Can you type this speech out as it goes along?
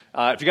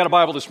If you got a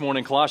Bible this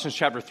morning, Colossians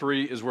chapter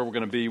 3 is where we're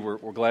going to be.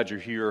 We're glad you're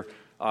here.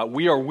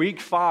 We are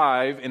week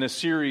 5 in a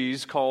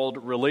series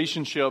called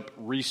Relationship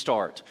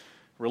Restart.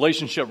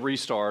 Relationship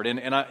Restart.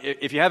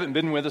 If you haven't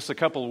been with us a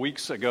couple of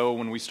weeks ago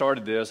when we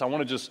started this, I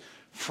want to just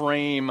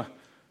frame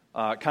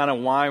kind of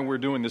why we're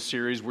doing this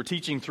series. We're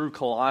teaching through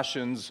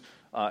Colossians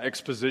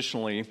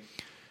expositionally.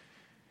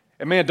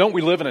 And man, don't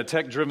we live in a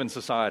tech-driven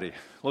society?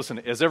 Listen,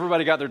 has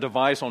everybody got their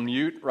device on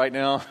mute right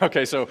now?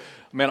 Okay, so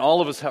man, all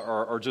of us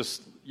are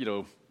just,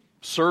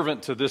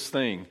 servant to this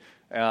thing.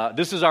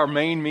 This is our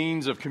main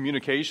means of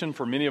communication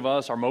for many of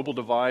us, our mobile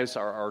device,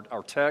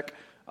 our tech.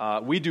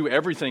 We do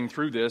everything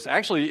through this.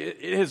 Actually,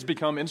 it has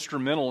become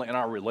instrumental in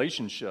our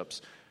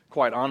relationships,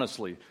 quite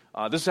honestly.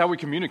 This is how we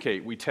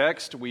communicate. We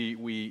text,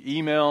 we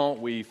email,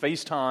 we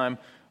FaceTime,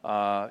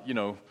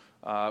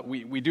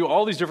 we do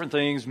all these different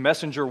things,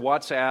 Messenger,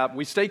 WhatsApp.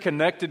 We stay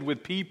connected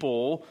with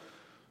people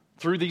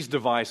through these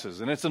devices,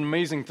 and it's an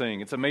amazing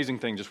thing. It's an amazing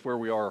thing just where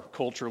we are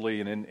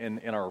culturally and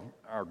in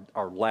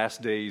our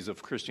last days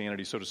of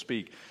Christianity, so to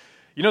speak.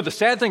 The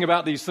sad thing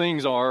about these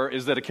things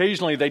is that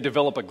occasionally they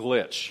develop a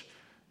glitch.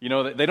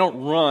 They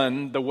don't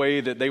run the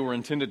way that they were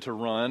intended to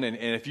run, and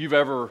if you've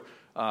ever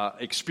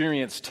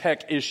experienced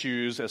tech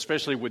issues,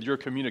 especially with your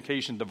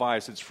communication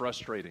device, it's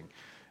frustrating.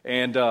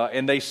 And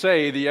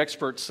the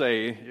experts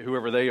say,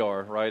 whoever they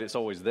are, right? It's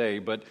always they,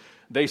 but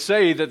they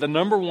say that the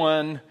number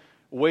one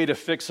way to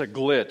fix a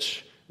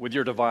glitch with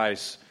your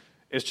device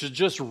is to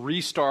just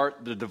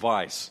restart the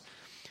device.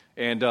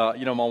 And,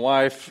 my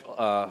wife,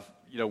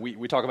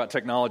 we talk about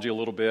technology a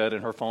little bit,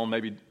 and her phone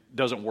maybe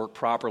doesn't work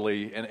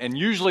properly. And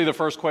usually the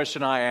first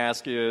question I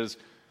ask is,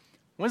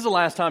 when's the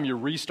last time you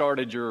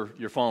restarted your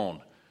phone?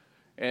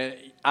 And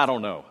I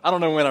don't know. I don't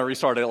know when I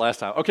restarted it last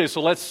time. Okay, so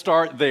let's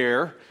start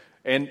there.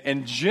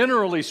 And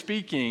generally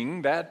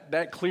speaking,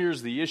 that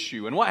clears the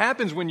issue. And what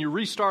happens when you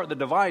restart the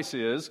device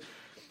is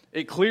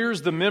it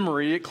clears the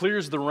memory, it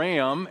clears the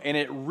RAM, and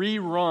it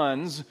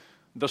reruns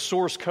the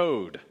source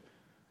code.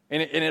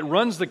 And it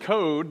runs the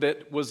code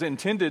that was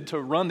intended to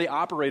run the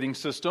operating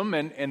system,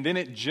 and then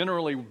it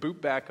generally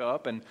boot back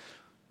up. And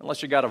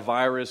unless you got a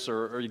virus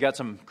or you got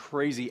some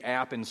crazy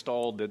app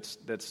installed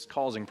that's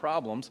causing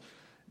problems,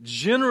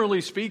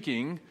 generally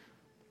speaking,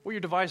 your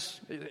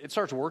device, it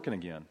starts working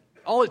again.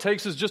 All it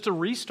takes is just a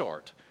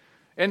restart.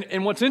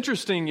 And what's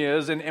interesting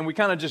is, and we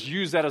kind of just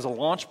use that as a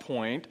launch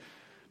point,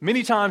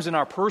 many times in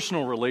our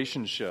personal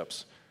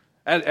relationships,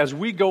 as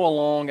we go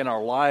along in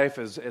our life,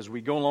 as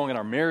we go along in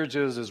our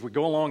marriages, as we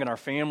go along in our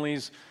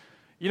families,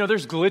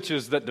 there's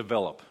glitches that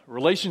develop.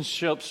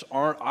 Relationships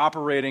aren't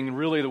operating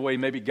really the way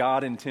maybe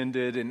God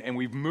intended, and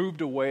we've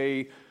moved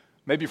away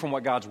maybe from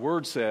what God's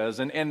Word says.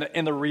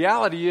 And the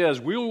reality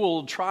is we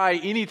will try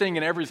anything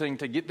and everything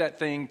to get that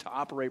thing to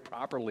operate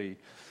properly.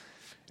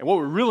 And what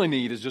we really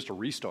need is just a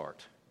restart.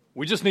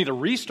 We just need a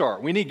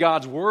restart. We need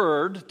God's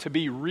Word to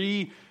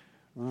be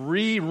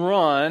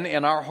rerun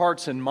in our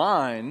hearts and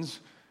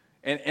minds.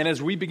 And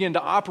as we begin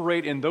to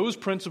operate in those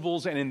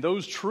principles and in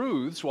those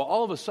truths, well,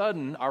 all of a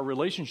sudden, our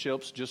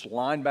relationships just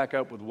line back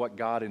up with what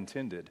God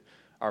intended.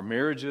 Our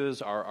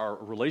marriages, our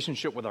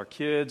relationship with our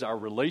kids, our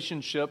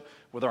relationship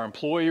with our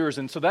employers.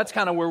 And so that's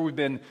kind of where we've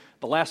been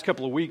the last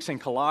couple of weeks in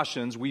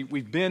Colossians.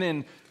 We've been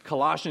in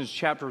Colossians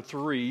chapter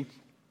 3.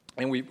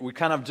 And we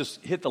kind of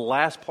just hit the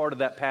last part of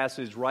that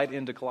passage right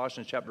into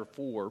Colossians chapter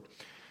 4,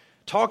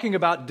 talking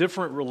about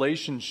different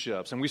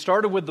relationships. And we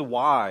started with the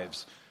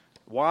wives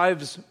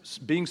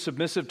being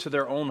submissive to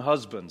their own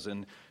husbands.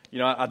 And,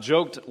 I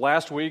joked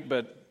last week,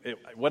 but it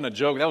wasn't a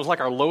joke. That was like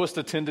our lowest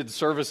attended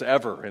service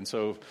ever. And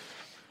so,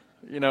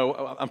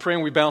 I'm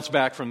praying we bounce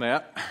back from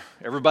that.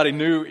 Everybody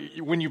knew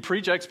when you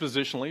preach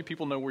expositionally,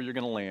 people know where you're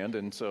going to land.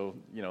 And so,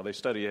 they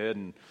study ahead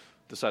and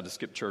decide to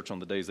skip church on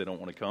the days they don't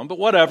want to come. But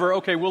whatever.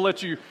 Okay, we'll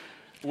let you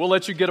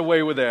get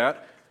away with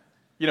that.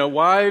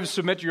 Wives,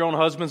 submit to your own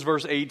husbands,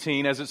 verse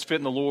 18, as it's fit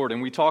in the Lord.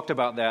 And we talked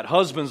about that.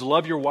 Husbands,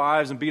 love your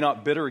wives and be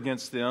not bitter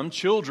against them.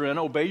 Children,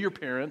 obey your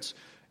parents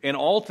in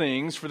all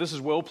things, for this is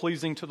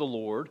well-pleasing to the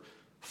Lord.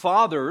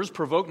 Fathers,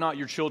 provoke not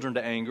your children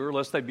to anger,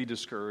 lest they be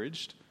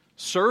discouraged.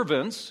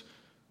 Servants,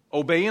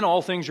 obey in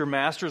all things your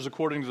masters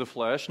according to the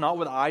flesh, not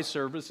with eye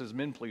service as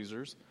men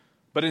pleasers,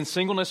 but in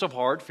singleness of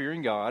heart,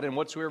 fearing God. And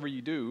whatsoever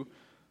you do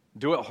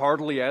it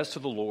heartily as to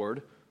the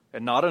Lord,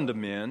 and not unto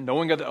men,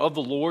 knowing that of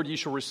the Lord ye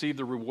shall receive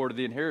the reward of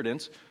the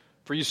inheritance.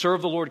 For ye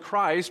serve the Lord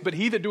Christ, but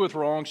he that doeth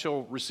wrong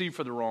shall receive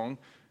for the wrong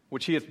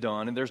which he hath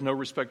done, and there's no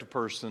respect of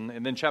person.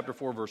 And then chapter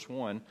 4, verse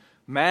 1,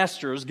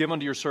 Masters, give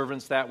unto your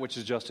servants that which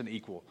is just and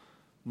equal,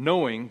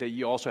 knowing that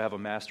ye also have a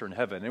master in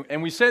heaven.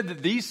 And we said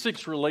that these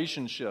 6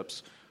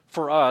 relationships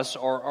for us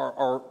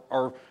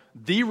are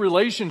the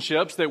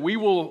relationships that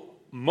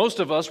most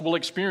of us will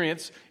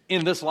experience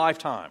in this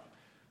lifetime.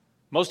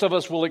 Most of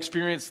us will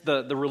experience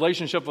the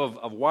relationship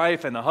of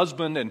wife and a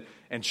husband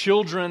and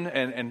children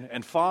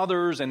and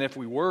fathers. And if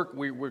we work,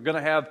 we're going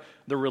to have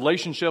the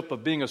relationship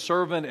of being a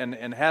servant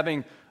and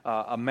having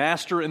a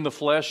master in the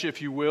flesh,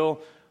 if you will.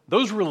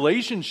 Those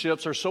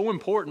relationships are so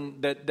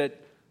important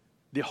that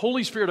the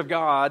Holy Spirit of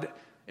God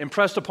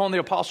impressed upon the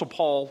Apostle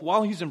Paul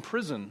while he's in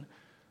prison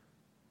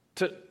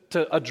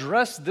to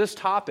address this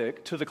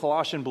topic to the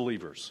Colossian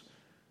believers.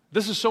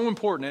 This is so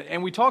important.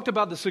 And we talked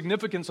about the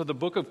significance of the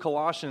book of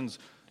Colossians,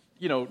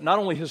 not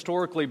only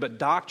historically, but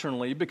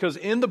doctrinally, because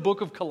in the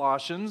book of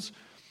Colossians,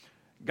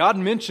 God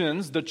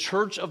mentions the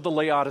church of the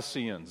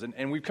Laodiceans.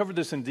 And we've covered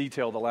this in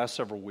detail the last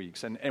several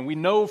weeks. And we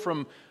know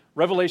from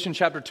Revelation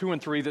chapter 2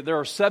 and 3 that there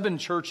are 7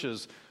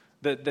 churches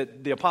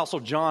that the Apostle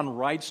John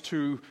writes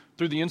to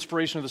through the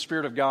inspiration of the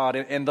Spirit of God.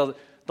 And the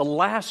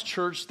last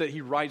church that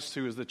he writes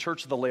to is the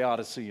church of the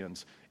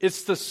Laodiceans.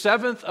 It's the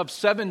 7th of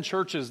 7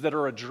 churches that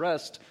are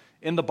addressed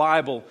in the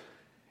Bible.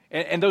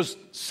 And those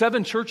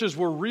 7 churches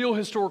were real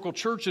historical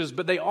churches,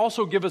 but they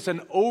also give us an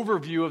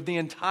overview of the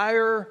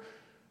entire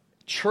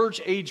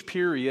church age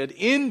period,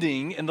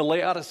 ending in the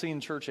Laodicean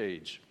church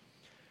age.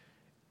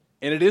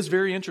 And it is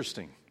very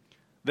interesting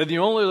that the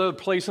only other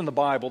place in the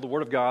Bible, the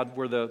Word of God,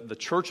 where the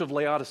church of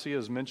Laodicea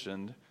is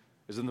mentioned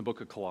is in the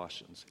book of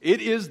Colossians.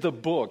 It is the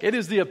book, it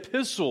is the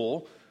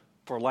epistle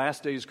for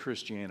last days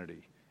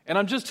Christianity. And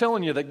I'm just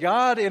telling you that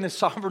God in His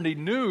sovereignty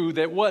knew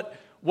that what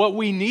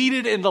we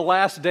needed in the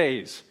last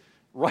days,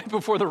 right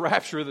before the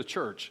rapture of the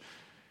church,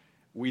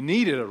 we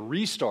needed a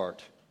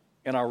restart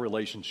in our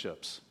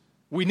relationships.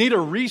 We need a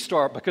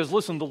restart because,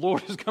 listen, the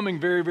Lord is coming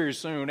very, very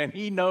soon, and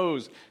He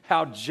knows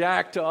how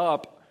jacked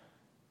up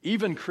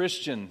even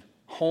Christian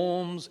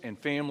homes and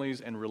families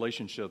and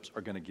relationships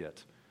are going to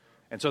get.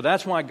 And so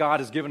that's why God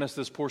has given us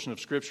this portion of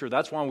Scripture.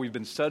 That's why we've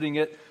been studying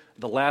it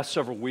the last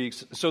several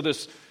weeks. So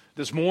this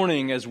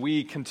morning, as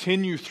we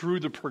continue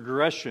through the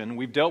progression,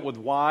 we've dealt with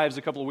wives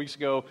a couple of weeks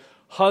ago.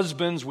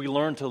 Husbands, we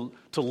learned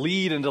to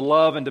lead and to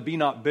love and to be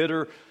not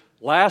bitter.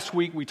 Last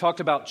week, we talked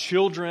about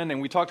children,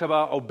 and we talked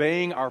about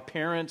obeying our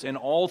parents in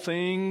all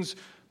things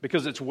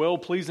because it's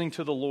well-pleasing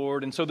to the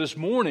Lord. And so this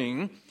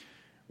morning,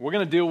 we're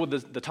going to deal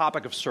with the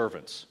topic of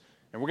servants.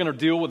 And we're going to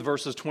deal with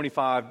verse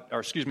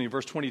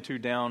 22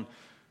 down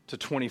to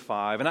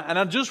 25. And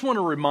I just want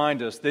to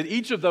remind us that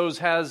each of those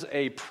has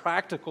a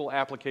practical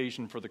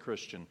application for the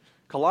Christian.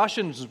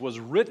 Colossians was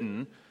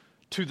written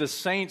to the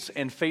saints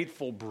and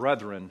faithful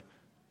brethren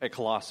at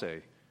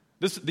Colossae.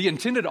 The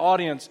intended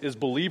audience is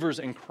believers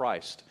in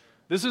Christ.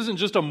 This isn't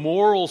just a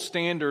moral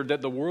standard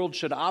that the world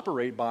should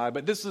operate by,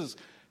 but this is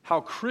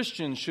how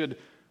Christians should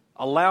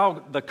allow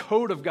the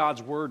code of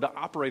God's Word to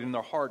operate in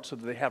their hearts so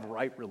that they have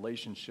right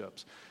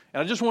relationships.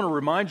 And I just want to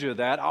remind you of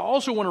that. I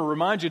also want to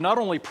remind you not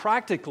only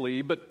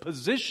practically, but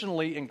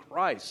positionally in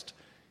Christ.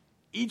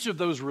 Each of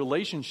those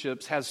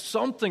relationships has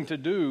something to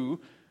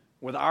do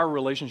with our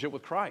relationship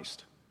with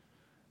Christ.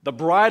 The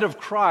bride of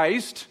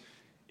Christ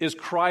is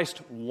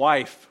Christ's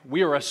wife.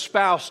 We are a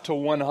spouse to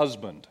one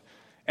husband.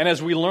 And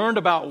as we learned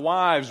about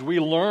wives, we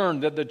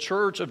learned that the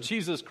church of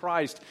Jesus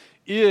Christ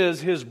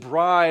is His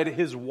bride,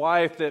 His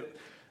wife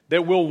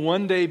that will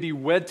one day be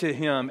wed to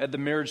Him at the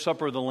marriage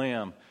supper of the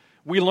Lamb.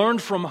 We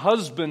learned from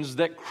husbands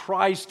that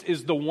Christ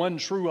is the one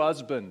true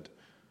husband.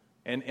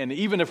 And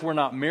even if we're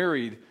not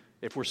married,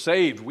 if we're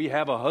saved, we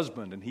have a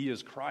husband, and He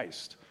is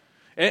Christ.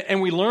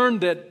 And we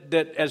learned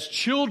that as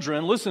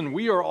children, listen,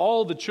 we are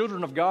all the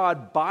children of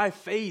God by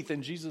faith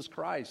in Jesus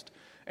Christ.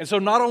 And so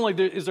not only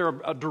is there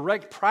a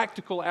direct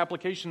practical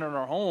application in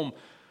our home,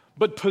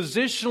 but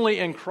positionally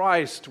in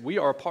Christ, we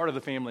are a part of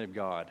the family of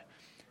God.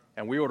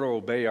 And we ought to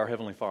obey our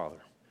Heavenly Father.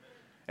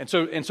 And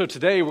so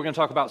today we're going to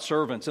talk about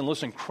servants. And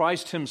listen,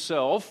 Christ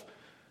Himself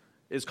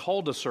is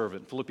called a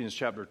servant, Philippians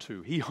chapter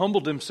 2. He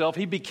humbled Himself.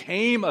 He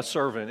became a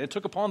servant. It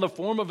took upon the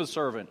form of a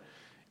servant,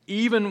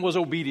 even was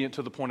obedient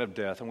to the point of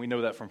death. And we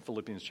know that from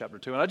Philippians chapter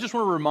 2. And I just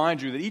want to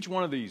remind you that each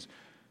one of these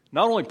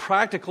not only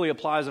practically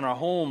applies in our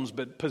homes,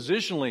 but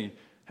positionally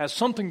has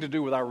something to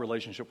do with our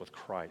relationship with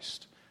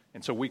Christ.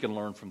 And so we can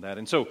learn from that.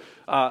 And so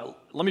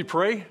let me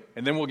pray,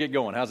 and then we'll get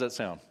going. How's that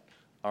sound?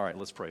 All right,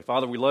 let's pray.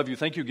 Father, we love You.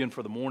 Thank You again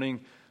for the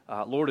morning.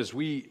 Lord, as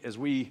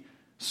we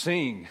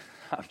sing,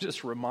 I'm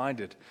just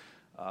reminded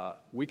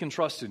we can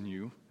trust in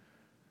You,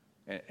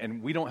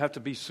 and we don't have to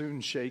be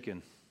soon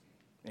shaken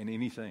in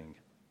anything.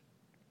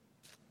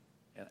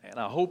 And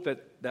I hope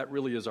that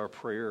really is our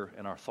prayer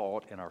and our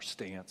thought and our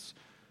stance.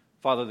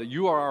 Father, that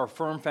You are our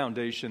firm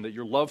foundation, that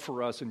Your love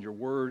for us and Your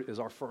Word is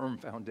our firm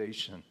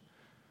foundation,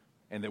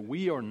 and that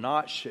we are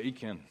not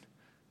shaken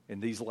in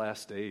these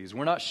last days.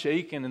 We're not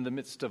shaken in the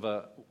midst of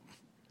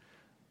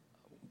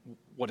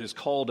what is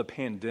called a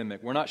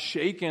pandemic. We're not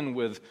shaken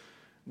with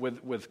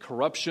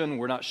corruption.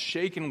 We're not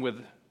shaken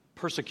with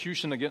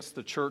persecution against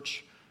the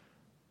church.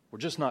 We're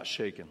just not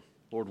shaken.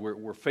 Lord,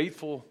 we're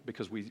faithful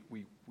because we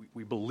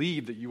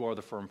believe that You are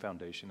the firm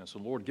foundation. And so,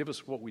 Lord, give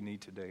us what we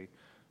need today.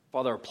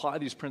 Father, apply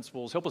these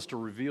principles. Help us to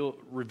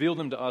reveal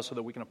them to us so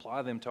that we can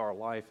apply them to our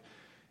life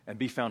and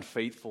be found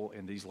faithful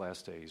in these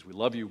last days. We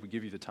love You. We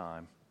give You the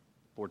time.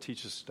 Lord,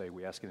 teach us today.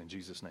 We ask it in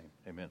Jesus' name.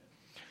 Amen.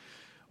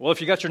 Well, if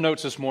you got your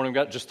notes this morning,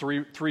 we've got just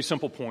three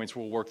simple points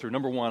we'll work through.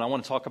 Number one, I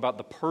want to talk about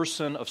the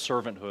person of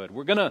servanthood.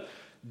 We're going to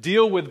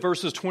deal with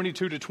verses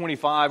 22 to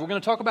 25. We're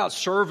going to talk about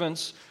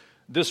servants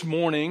this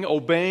morning,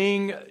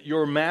 obeying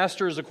your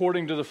masters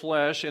according to the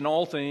flesh in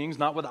all things,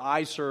 not with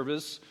eye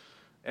service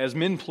as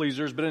men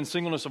pleasers, but in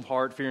singleness of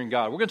heart, fearing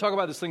God. We're going to talk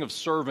about this thing of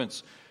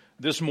servants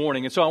this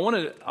morning. And so I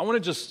want to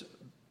just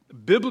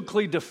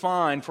biblically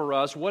define for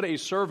us what a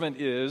servant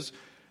is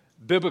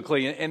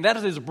biblically. And that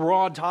is a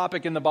broad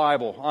topic in the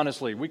Bible,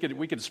 honestly. We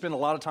could spend a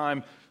lot of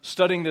time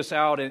studying this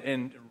out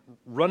and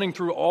running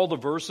through all the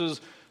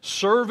verses.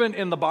 Servant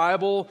in the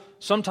Bible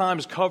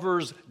sometimes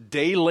covers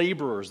day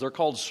laborers. They're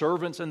called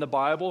servants in the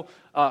Bible.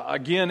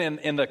 Again,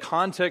 in the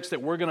context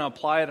that we're going to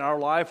apply it in our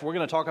life, we're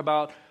going to talk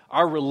about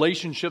our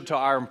relationship to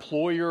our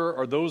employer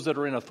or those that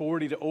are in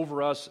authority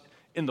over us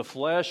in the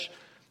flesh.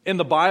 In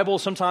the Bible,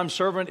 sometimes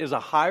servant is a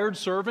hired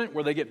servant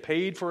where they get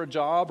paid for a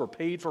job or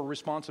paid for a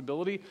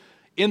responsibility.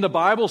 In the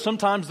Bible,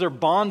 sometimes they're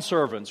bond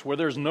servants where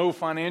there's no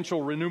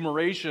financial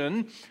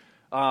remuneration.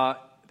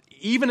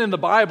 Even in the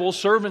Bible,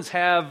 servants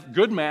have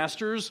good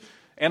masters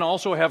and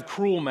also have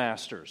cruel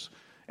masters.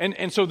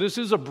 And so this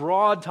is a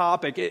broad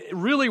topic.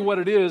 Really what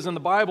it is in the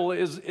Bible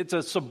is it's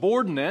a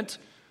subordinate,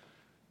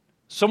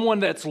 someone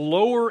that's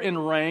lower in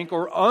rank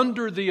or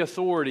under the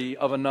authority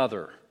of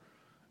another.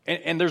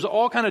 And there's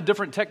all kind of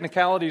different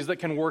technicalities that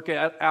can work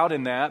out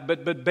in that,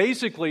 but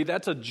basically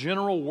that's a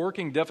general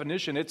working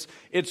definition.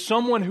 It's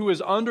someone who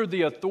is under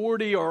the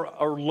authority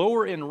or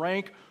lower in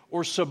rank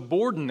or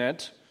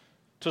subordinate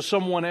to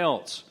someone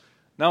else.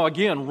 Now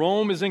again,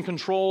 Rome is in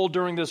control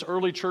during this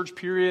early church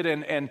period,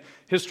 and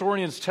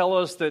historians tell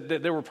us that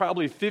there were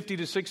probably 50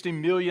 to 60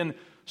 million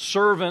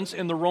servants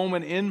in the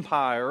Roman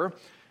Empire.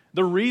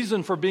 The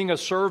reason for being a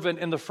servant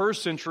in the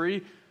first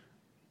century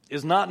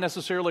is not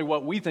necessarily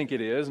what we think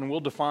it is, and we'll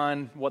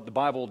define what the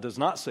Bible does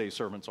not say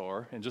servants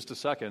are in just a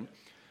second.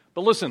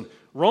 But listen,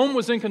 Rome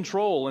was in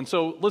control, and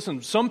so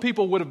listen, some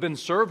people would have been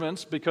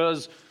servants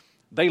because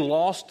they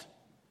lost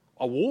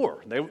a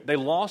war. They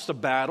lost a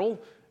battle,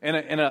 and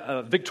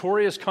a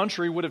victorious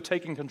country would have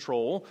taken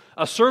control.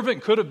 A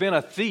servant could have been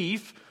a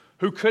thief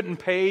who couldn't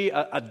pay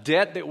a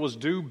debt that was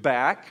due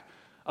back.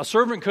 A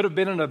servant could have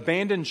been an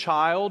abandoned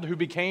child who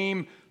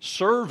became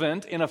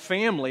servant in a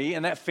family,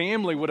 and that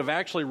family would have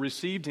actually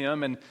received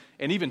him and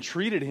even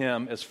treated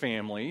him as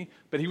family,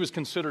 but he was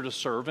considered a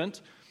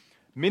servant,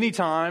 many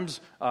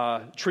times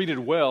treated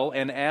well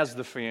and as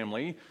the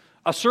family.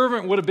 A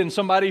servant would have been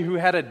somebody who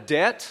had a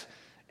debt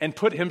and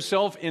put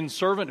himself in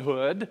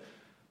servanthood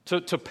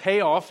to pay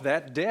off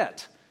that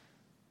debt.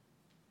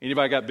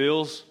 Anybody got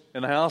bills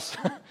in the house?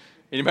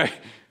 Anybody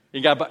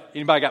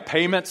got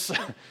payments?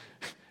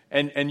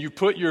 And you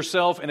put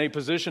yourself in a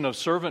position of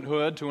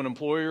servanthood to an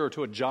employer or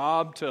to a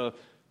job to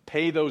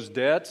pay those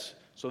debts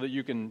so that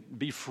you can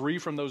be free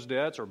from those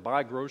debts or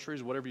buy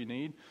groceries, whatever you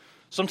need.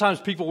 Sometimes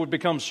people would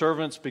become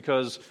servants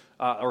because,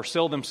 or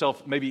sell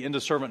themselves maybe into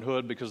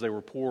servanthood because they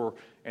were poor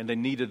and they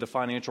needed the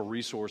financial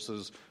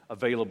resources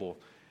available.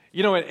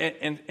 You know,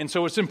 and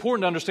so it's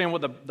important to understand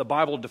what the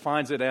Bible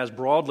defines it as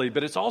broadly,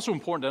 but it's also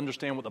important to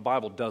understand what the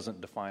Bible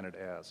doesn't define it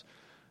as.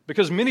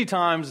 Because many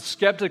times,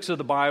 skeptics of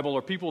the Bible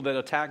or people that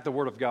attack the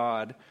Word of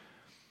God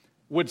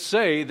would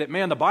say that,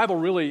 man, the Bible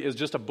really is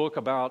just a book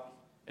about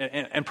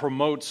and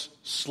promotes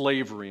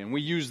slavery. And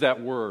we use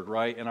that word,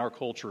 right, in our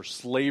culture,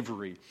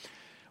 slavery.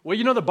 Well,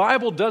 you know, the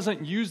Bible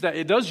doesn't use that.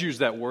 It does use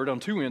that word on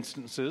two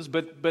instances,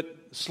 but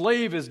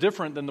slave is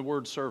different than the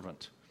word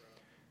servant.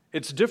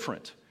 It's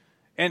different.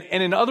 And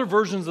in other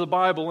versions of the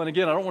Bible, and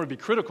again, I don't want to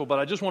be critical, but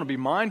I just want to be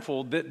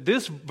mindful that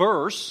this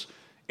verse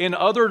in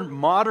other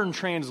modern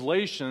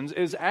translations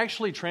is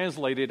actually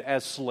translated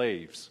as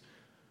slaves.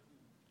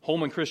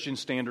 Holman Christian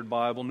Standard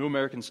Bible, New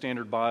American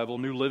Standard Bible,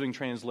 New Living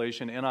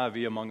Translation,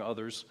 NIV, among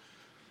others.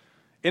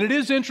 And it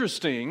is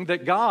interesting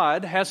that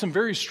God has some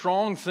very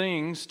strong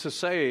things to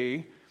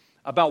say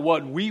about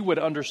what we would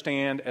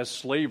understand as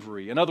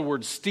slavery. In other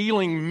words,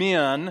 stealing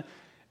men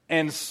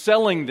and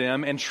selling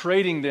them and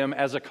trading them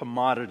as a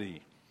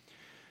commodity.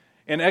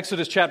 In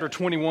Exodus chapter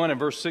 21 and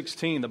verse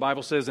 16, the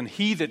Bible says, "And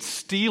he that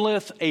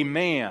stealeth a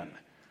man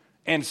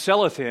and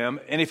selleth him,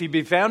 and if he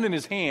be found in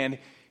his hand,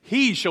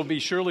 he shall be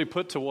surely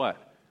put to"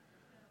 what?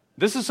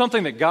 This is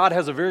something that God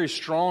has a very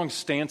strong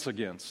stance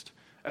against.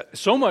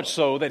 So much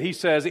so that he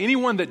says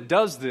anyone that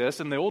does this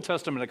in the Old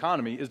Testament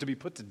economy is to be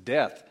put to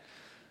death.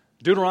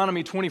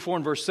 Deuteronomy 24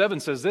 and verse 7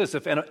 says this,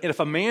 if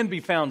a man be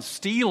found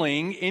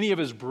stealing any of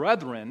his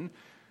brethren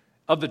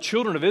of the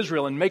children of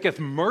Israel and maketh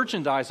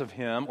merchandise of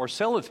him or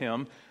selleth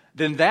him,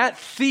 then that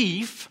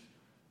thief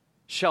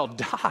shall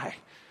die.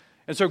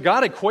 And so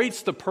God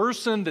equates the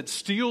person that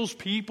steals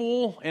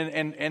people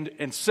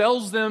and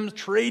sells them,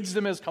 trades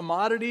them as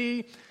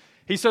commodity.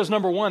 He says,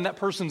 number one, that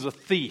person's a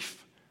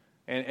thief.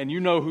 And you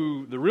know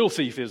who the real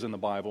thief is in the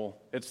Bible.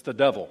 It's the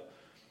devil.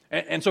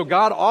 And so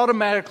God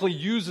automatically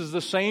uses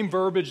the same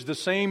verbiage, the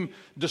same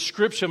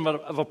description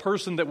of a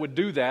person that would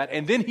do that.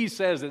 And then he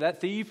says that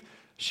thief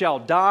shall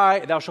die,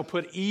 thou shalt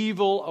put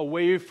evil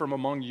away from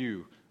among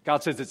you.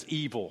 God says it's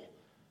evil.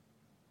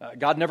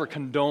 God never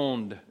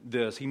condoned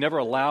this. He never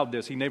allowed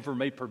this. He never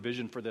made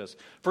provision for this.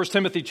 1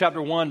 Timothy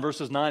chapter 1,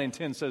 verses 9 and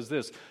 10 says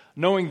this,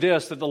 knowing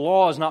this, that the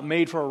law is not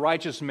made for a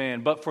righteous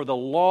man, but for the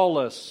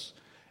lawless.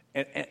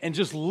 And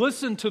just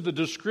listen to the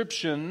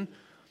description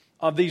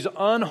of these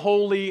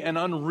unholy and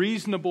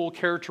unreasonable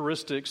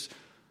characteristics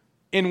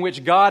in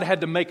which God had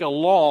to make a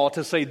law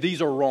to say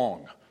these are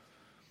wrong.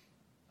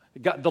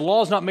 The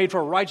law is not made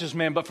for a righteous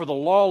man, but for the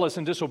lawless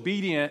and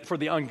disobedient, for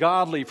the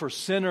ungodly, for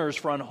sinners,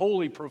 for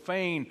unholy,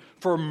 profane,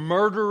 for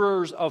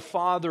murderers of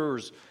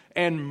fathers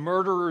and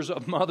murderers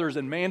of mothers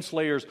and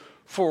manslayers,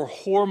 for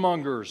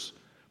whoremongers,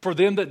 for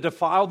them that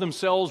defile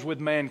themselves with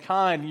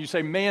mankind. And you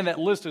say, man, that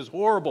list is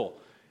horrible.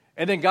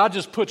 And then God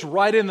just puts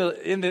right in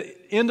the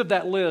end of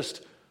that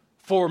list,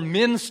 for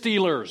men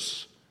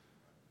stealers.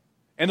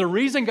 And the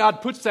reason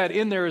God puts that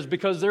in there is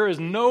because there is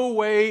no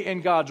way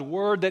in God's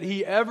word that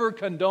he ever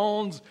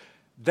condones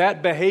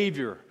that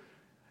behavior.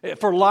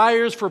 For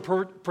liars, for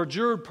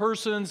perjured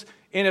persons,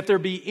 and if there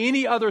be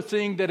any other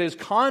thing that is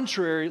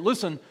contrary,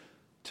 listen,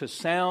 to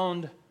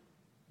sound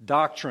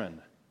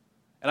doctrine.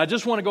 And I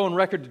just want to go on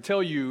record to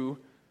tell you,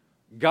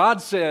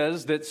 God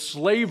says that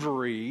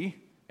slavery,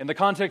 in the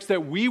context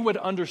that we would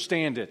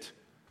understand it,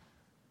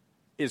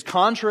 is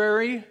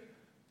contrary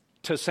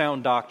to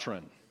sound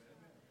doctrine.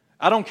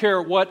 I don't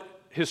care what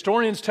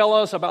historians tell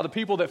us about the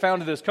people that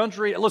founded this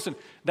country. Listen,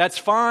 that's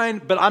fine,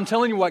 but I'm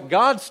telling you what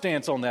God's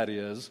stance on that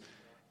is.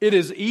 It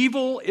is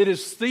evil, it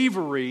is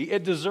thievery,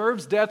 it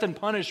deserves death and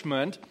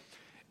punishment,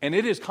 and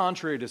it is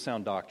contrary to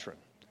sound doctrine.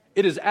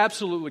 It is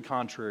absolutely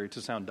contrary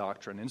to sound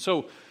doctrine. And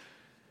so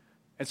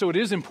it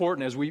is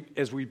important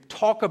as we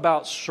talk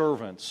about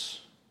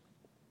servants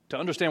to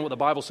understand what the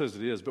Bible says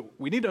it is, but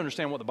we need to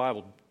understand what the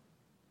Bible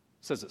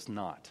says it's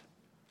not.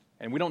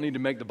 And we don't need to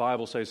make the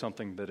Bible say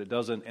something that it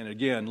doesn't, and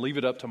again, leave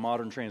it up to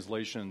modern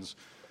translations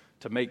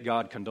to make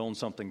God condone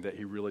something that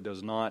he really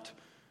does not,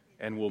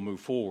 and we'll move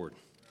forward.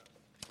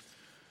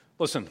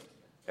 Listen,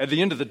 at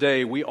the end of the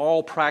day, we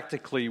all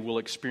practically will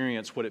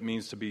experience what it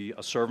means to be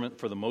a servant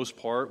for the most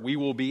part. We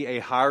will be a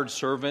hired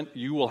servant.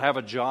 You will have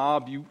a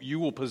job. You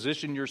will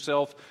position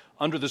yourself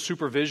under the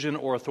supervision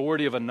or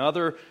authority of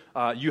another.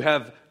 You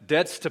have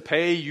debts to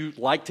pay. You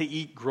like to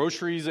eat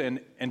groceries and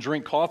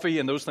drink coffee,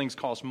 and those things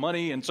cost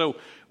money. And so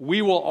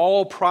we will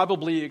all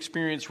probably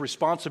experience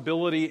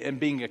responsibility and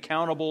being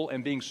accountable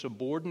and being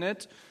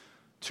subordinate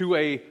to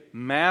a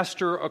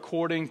master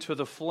according to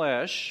the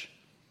flesh,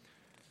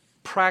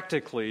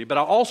 practically. But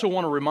I also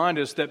want to remind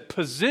us that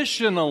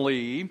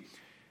positionally,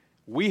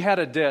 we had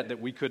a debt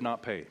that we could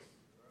not pay.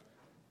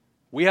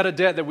 We had a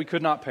debt that we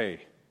could not pay.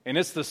 And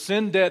it's the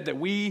sin debt that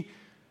we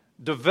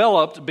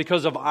developed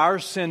because of our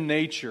sin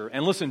nature.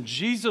 And listen,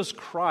 Jesus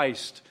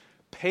Christ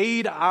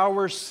paid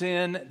our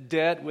sin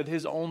debt with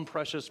his own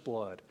precious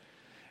blood.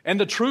 And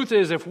the truth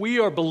is, if we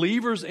are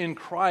believers in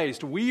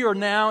Christ, we are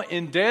now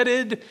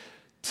indebted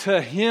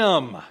to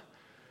him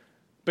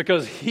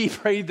because he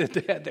paid the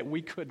debt that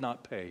we could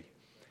not pay.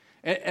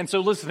 And so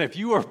listen, if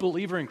you are a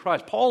believer in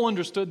Christ, Paul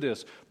understood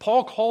this.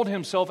 Paul called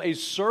himself a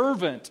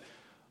servant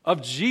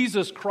of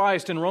Jesus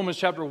Christ in Romans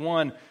chapter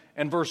 1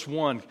 and verse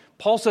 1.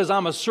 Paul says,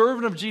 I'm a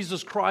servant of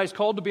Jesus Christ,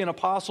 called to be an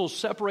apostle,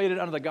 separated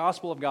under the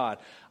gospel of God.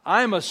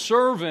 I am a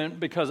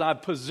servant because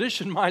I've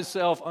positioned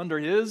myself under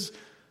his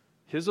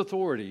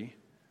authority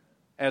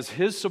as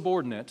his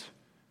subordinate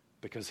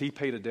because he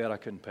paid a debt I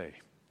couldn't pay.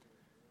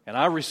 And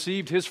I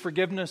received his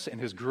forgiveness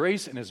and his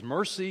grace and his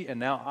mercy,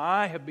 and now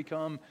I have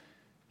become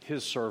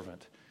his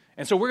servant.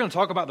 And so we're going to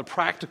talk about the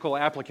practical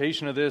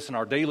application of this in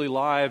our daily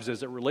lives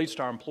as it relates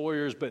to our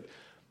employers,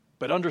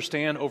 but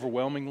understand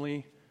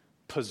overwhelmingly,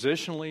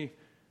 positionally,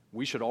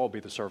 we should all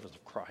be the servants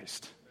of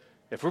Christ.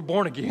 If we're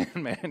born again,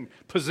 man,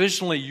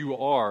 positionally you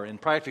are,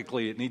 and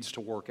practically it needs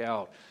to work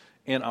out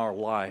in our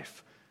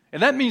life.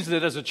 And that means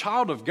that as a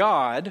child of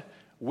God,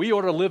 we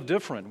ought to live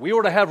different. We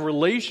ought to have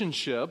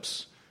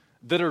relationships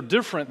that are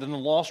different than the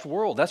lost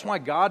world. That's why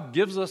God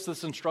gives us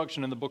this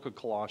instruction in the book of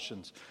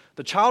Colossians.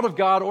 The child of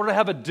God ought to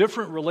have a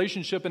different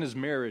relationship in his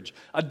marriage,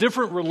 a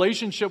different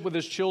relationship with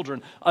his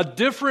children, a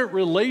different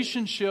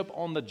relationship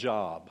on the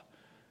job.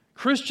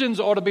 Christians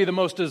ought to be the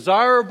most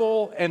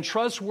desirable and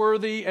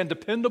trustworthy and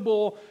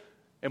dependable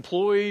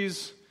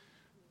employees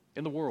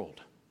in the world.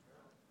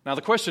 Now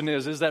the question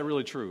is that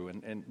really true?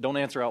 And don't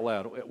answer out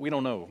loud. We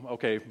don't know.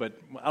 Okay, but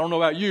I don't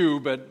know about you,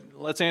 but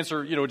let's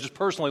answer, just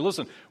personally.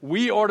 Listen,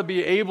 we ought to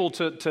be able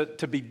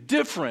to be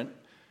different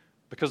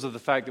because of the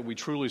fact that we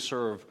truly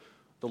serve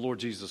the Lord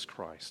Jesus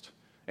Christ.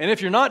 And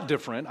if you're not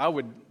different, I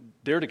would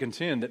dare to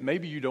contend that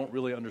maybe you don't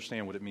really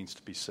understand what it means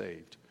to be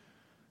saved.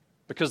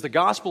 Because the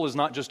gospel is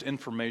not just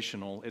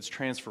informational, it's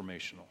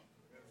transformational.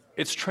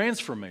 It's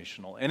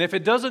transformational. And if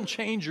it doesn't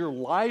change your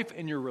life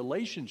and your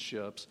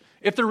relationships,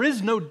 if there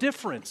is no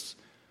difference,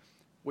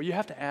 well, you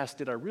have to ask,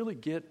 did I really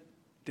get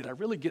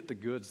the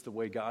goods the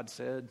way God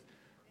said?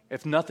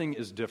 If nothing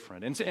is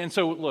different. And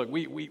so, look,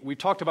 we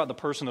talked about the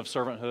person of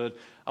servanthood.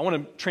 I want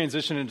to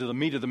transition into the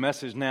meat of the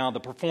message now, the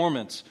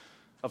performance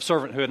of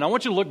servanthood. And I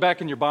want you to look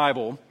back in your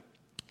Bible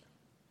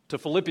to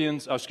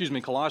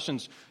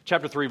Colossians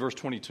chapter 3, verse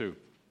 22.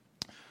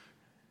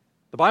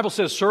 The Bible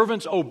says,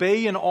 servants,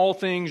 obey in all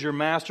things your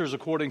masters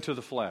according to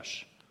the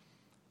flesh,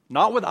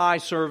 not with eye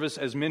service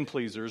as men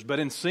pleasers, but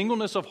in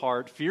singleness of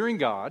heart, fearing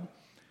God,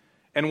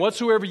 and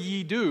whatsoever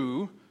ye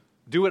do,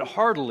 do it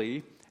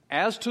heartily,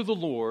 as to the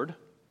Lord,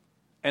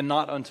 and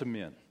not unto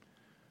men.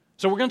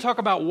 So we're going to talk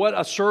about what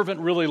a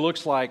servant really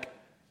looks like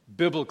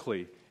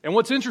biblically. And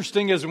what's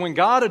interesting is when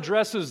God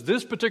addresses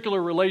this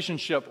particular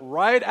relationship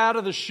right out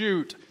of the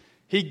chute,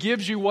 He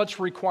gives you what's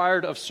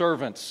required of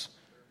servants.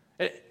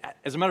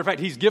 As a matter of fact,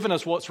 He's given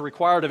us what's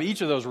required of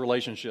each of those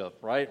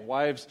relationships, right?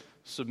 Wives,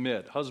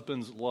 submit.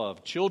 Husbands,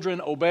 love.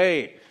 Children,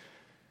 obey.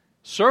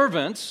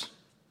 Servants,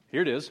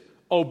 here it is,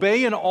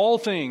 obey in all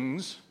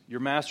things your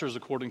masters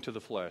according to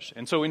the flesh.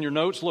 And so in your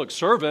notes, look,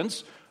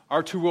 servants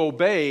are to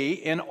obey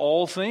in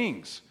all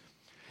things.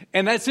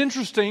 And that's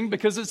interesting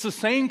because it's the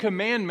same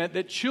commandment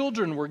that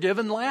children were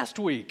given last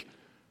week,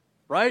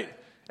 right?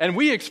 And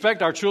we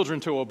expect our children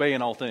to obey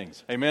in all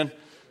things. Amen?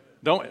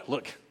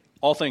 Look,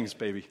 all things,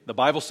 baby. The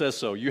Bible says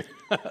so. We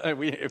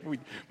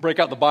break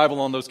out the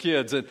Bible on those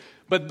kids.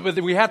 But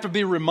we have to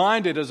be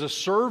reminded as a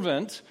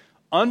servant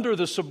under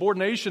the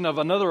subordination of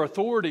another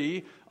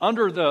authority,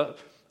 under the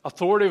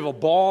authority of a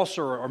boss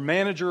or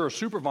manager or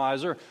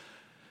supervisor.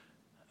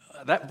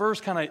 That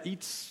verse kind of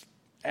eats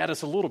at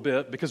us a little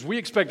bit because we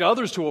expect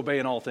others to obey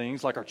in all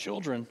things, like our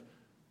children.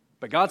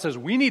 But God says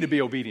we need to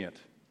be obedient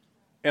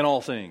in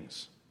all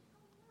things,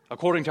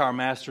 according to our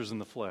masters in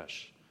the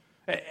flesh.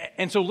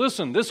 And so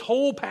listen, this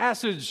whole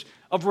passage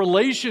of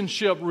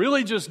relationship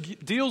really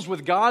just deals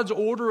with God's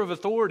order of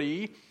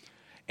authority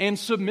and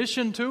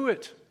submission to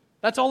it.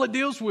 That's all it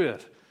deals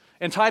with.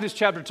 In Titus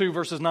chapter 2,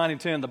 verses 9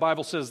 and 10, the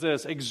Bible says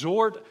this,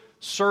 exhort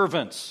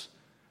servants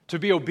to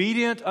be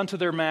obedient unto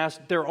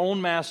their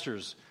own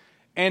masters,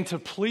 and to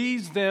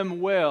please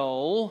them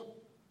well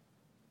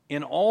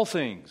in all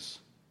things.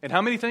 And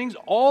how many things?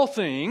 All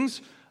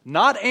things,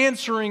 not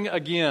answering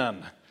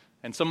again.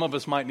 And some of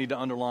us might need to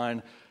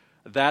underline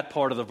that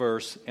part of the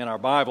verse in our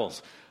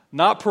Bibles.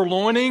 Not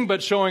purloining,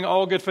 but showing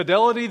all good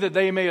fidelity, that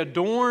they may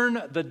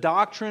adorn the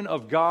doctrine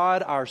of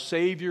God our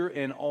Savior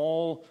in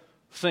all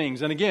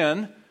things. And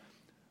again,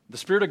 the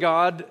Spirit of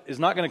God is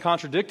not going to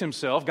contradict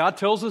Himself. God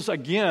tells us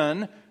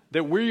again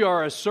that we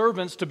are as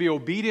servants to be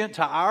obedient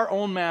to our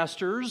own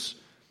masters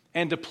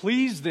and to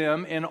please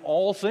them in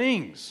all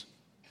things.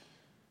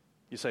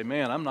 You say,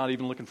 man, I'm not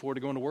even looking forward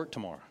to going to work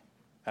tomorrow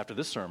after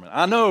this sermon.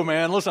 I know,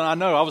 man. Listen, I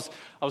know. I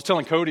was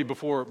telling Cody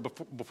before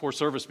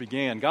service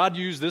began, God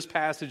used this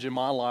passage in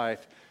my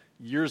life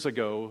years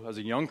ago as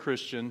a young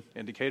Christian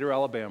in Decatur,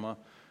 Alabama,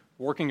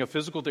 working a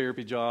physical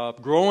therapy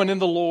job, growing in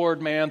the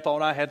Lord, man,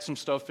 thought I had some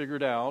stuff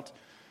figured out.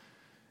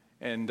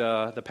 And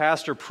the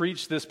pastor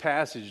preached this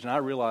passage, and I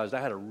realized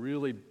I had a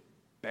really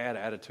bad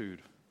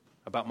attitude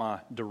about my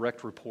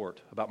direct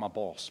report, about my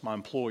boss, my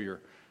employer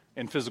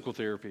in physical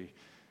therapy.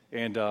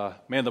 And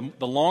man,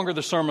 the longer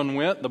the sermon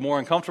went, the more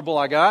uncomfortable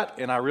I got,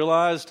 and I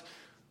realized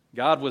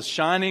God was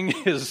shining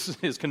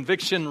His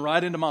conviction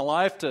right into my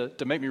life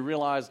to make me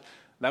realize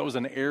that was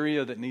an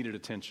area that needed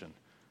attention.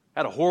 I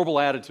had a horrible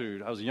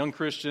attitude. I was a young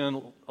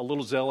Christian, a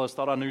little zealous,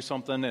 thought I knew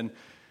something,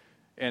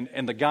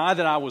 and the guy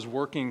that I was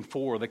working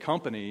for, the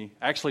company,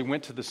 actually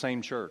went to the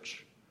same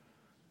church.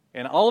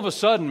 And all of a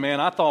sudden,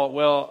 man, I thought,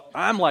 well,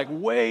 I'm like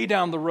way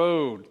down the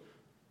road,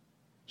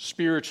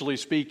 spiritually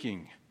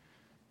speaking.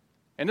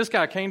 And this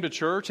guy came to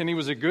church, and he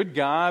was a good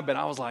guy, but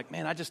I was like,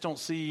 man, I just don't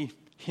see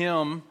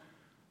him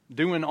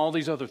doing all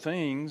these other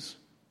things.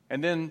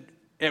 And then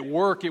at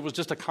work, it was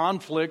just a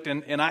conflict,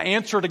 and I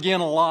answered again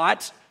a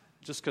lot,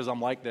 just because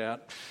I'm like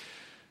that.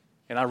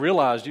 And I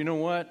realized, you know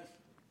what?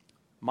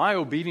 My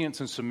obedience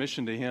and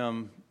submission to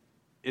Him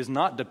is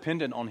not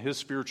dependent on His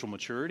spiritual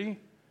maturity,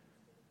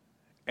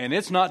 and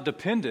it's not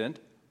dependent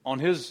on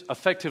His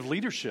effective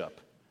leadership.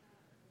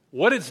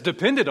 What it's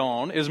dependent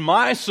on is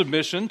my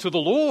submission to the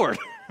Lord.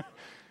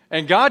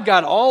 And God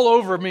got all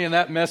over me in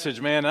that message,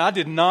 man. And I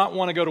did not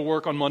want to go to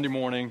work on Monday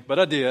morning, but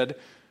I did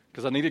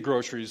because I needed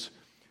groceries.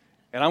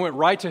 And I went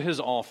right to his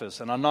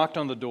office, and I knocked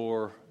on the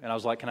door, and I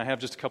was like, can I have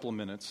just a couple of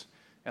minutes?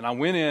 And I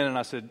went in, and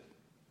I said,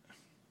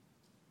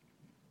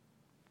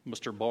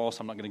 Mr. Boss,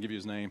 I'm not going to give you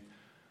his name.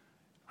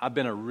 I've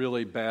been a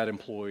really bad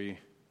employee.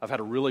 I've had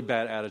a really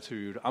bad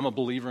attitude. I'm a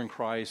believer in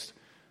Christ.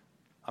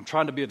 I'm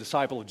trying to be a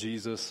disciple of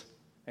Jesus,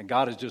 and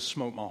God has just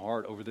smoked my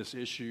heart over this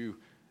issue,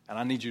 and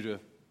I need you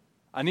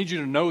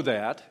to know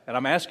that, and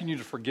I'm asking you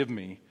to forgive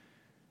me.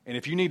 And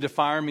if you need to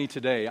fire me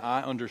today,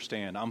 I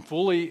understand. I'm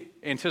fully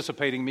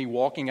anticipating me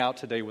walking out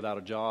today without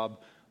a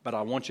job, but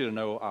I want you to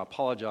know I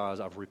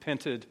apologize. I've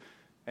repented,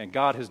 and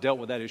God has dealt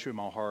with that issue in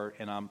my heart,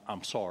 and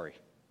I'm sorry.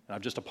 And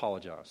I've just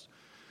apologized.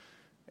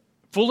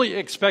 Fully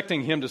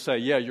expecting him to say,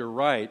 yeah, you're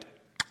right.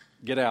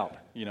 Get out.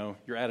 You know,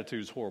 your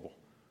attitude is horrible.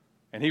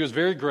 And he was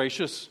very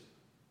gracious.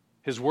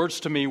 His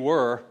words to me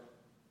were,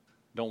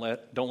 don't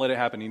let it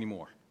happen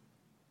anymore.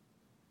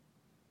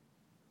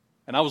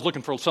 And I was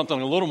looking for something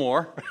a little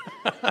more.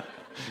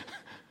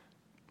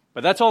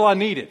 But that's all I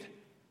needed.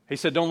 He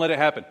said, don't let it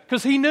happen.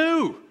 Because he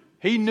knew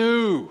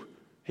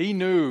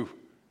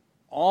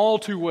all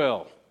too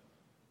well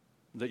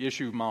the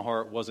issue of my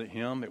heart wasn't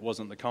him. It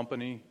wasn't the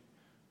company.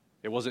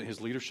 It wasn't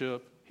his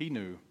leadership. He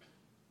knew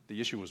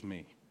the issue was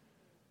me.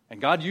 And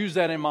God used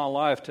that in my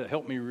life to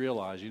help me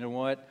realize, you know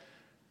what?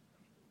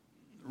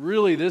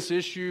 Really, this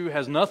issue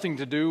has nothing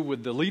to do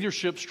with the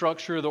leadership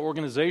structure, the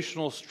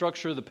organizational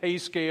structure, the pay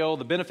scale,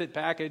 the benefit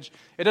package.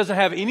 It doesn't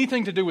have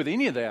anything to do with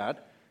any of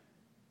that.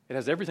 It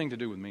has everything to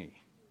do with me.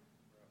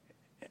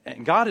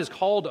 And God has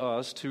called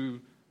us to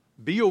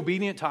be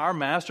obedient to our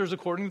masters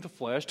according to the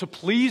flesh, to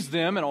please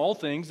them in all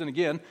things. And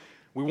again,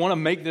 we want to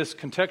make this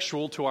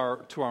contextual to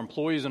our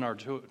employees and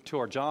to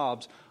our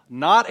jobs,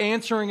 not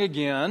answering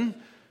again.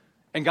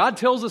 And God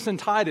tells us in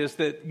Titus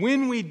that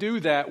when we do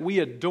that, we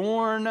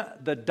adorn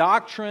the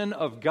doctrine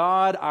of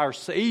God, our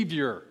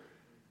Savior.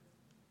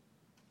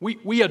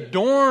 We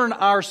adorn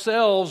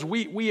ourselves.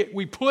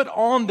 We put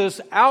on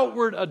this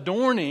outward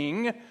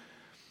adorning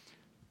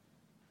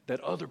that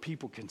other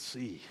people can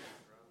see.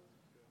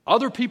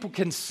 Other people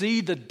can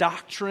see the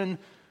doctrine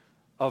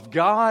of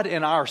God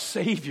and our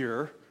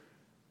Savior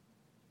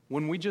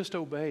when we just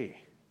obey.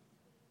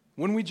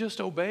 When we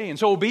just obey. And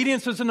so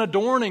obedience is an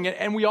adorning.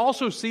 And we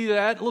also see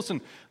that,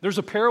 listen, there's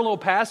a parallel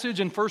passage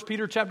in 1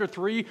 Peter chapter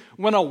 3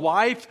 when a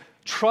wife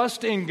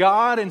trusts in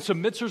God and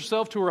submits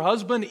herself to her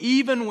husband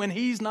even when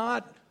he's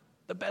not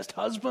the best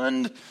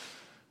husband.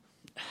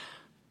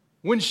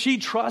 When she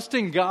trusts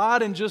in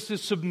God and just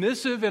is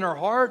submissive in her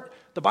heart,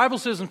 the Bible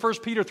says in 1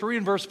 Peter 3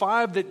 and verse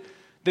 5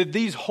 that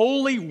these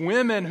holy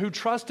women who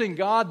trust in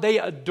God, they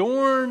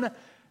adorn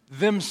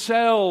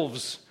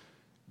themselves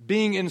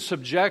being in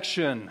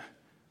subjection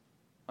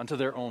unto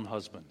their own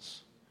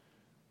husbands.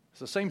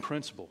 It's the same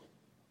principle.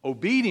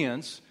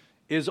 Obedience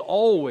is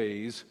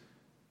always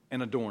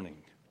an adorning.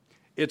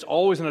 It's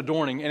always an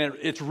adorning, and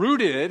it's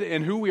rooted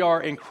in who we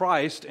are in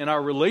Christ and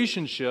our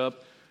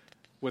relationship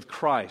with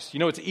Christ. You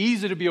know, it's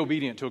easy to be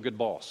obedient to a good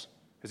boss.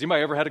 Has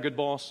anybody ever had a good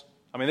boss?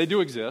 I mean, they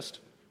do exist,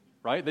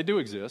 right? They do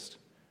exist.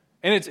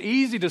 And it's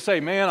easy to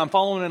say, man, I'm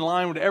following in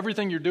line with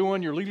everything you're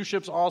doing. Your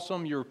leadership's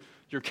awesome. Your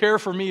care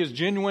for me is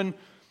genuine.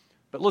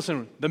 But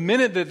listen, the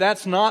minute that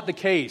that's not the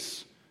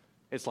case,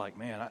 it's like,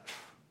 man,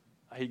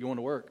 I hate going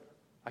to work.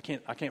 I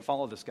can't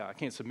follow this guy. I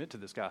can't submit to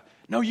this guy.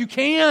 No, you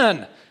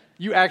can.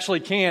 You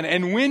actually can.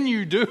 And when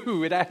you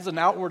do, it has an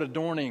outward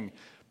adorning.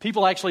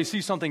 People actually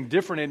see something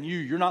different in you.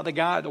 You're not the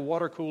guy at the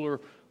water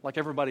cooler like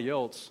everybody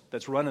else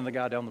that's running the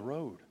guy down the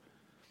road.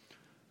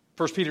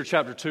 1 Peter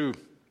chapter 2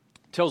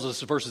 tells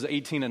us, verses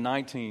 18 and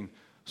 19,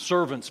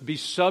 servants, be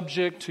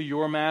subject to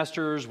your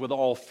masters with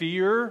all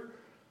fear,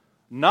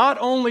 not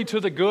only to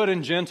the good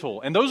and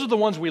gentle, and those are the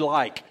ones we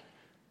like,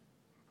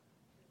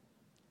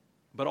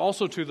 but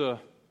also to the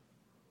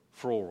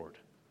froward.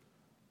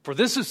 For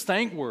this is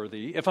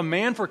thankworthy, if a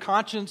man for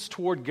conscience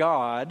toward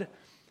God,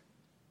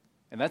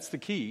 and that's the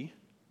key,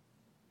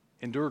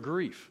 endure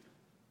grief,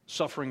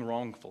 suffering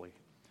wrongfully.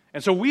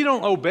 And so we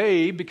don't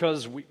obey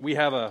because we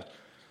have a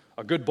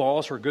good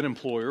boss or a good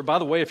employer. By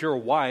the way, if you're a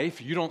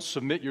wife, you don't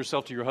submit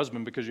yourself to your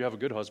husband because you have a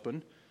good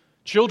husband.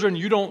 Children,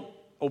 you don't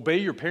obey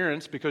your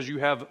parents because you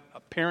have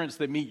parents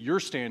that meet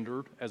your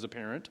standard as a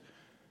parent.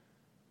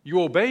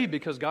 You obey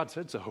because God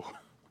said so.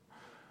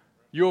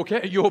 You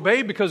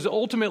obey because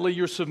ultimately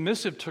you're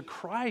submissive to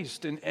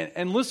Christ.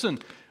 And listen,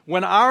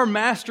 when our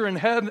master in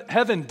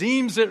heaven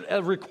deems it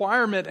a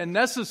requirement and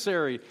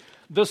necessary,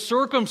 the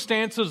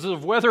circumstances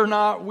of whether or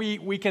not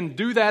we can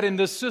do that in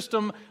this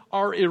system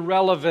are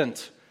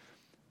irrelevant.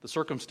 The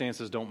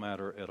circumstances don't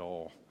matter at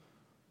all.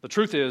 The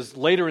truth is,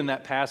 later in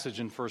that passage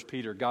in 1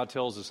 Peter, God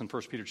tells us in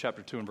 1 Peter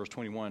chapter 2 and verse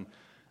 21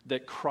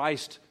 that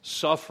Christ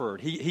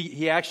suffered.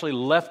 He actually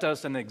left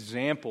us an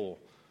example.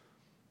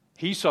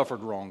 He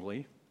suffered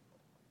wrongly,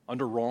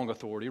 under wrong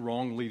authority,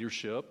 wrong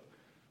leadership,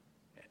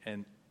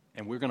 and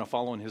we're going to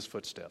follow in His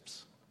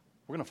footsteps.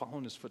 We're going to follow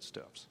in His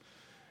footsteps.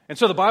 And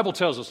so the Bible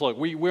tells us, look,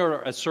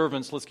 we're as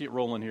servants, let's get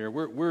rolling here.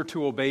 We're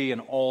to obey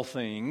in all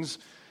things.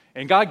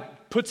 And God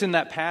puts in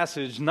that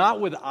passage, not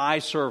with eye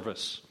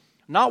service.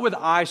 Not with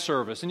eye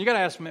service. And you got to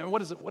ask, man, what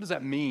does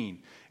that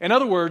mean? In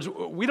other words,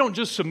 we don't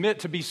just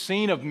submit to be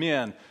seen of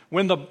men.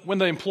 When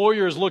the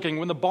employer is looking,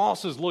 when the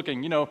boss is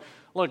looking,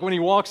 look, when he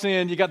walks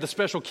in, you got the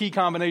special key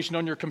combination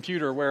on your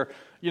computer where,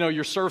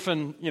 you're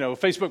surfing,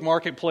 Facebook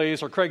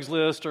Marketplace or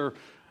Craigslist or,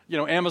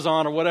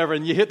 Amazon or whatever,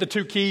 and you hit the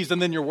two keys and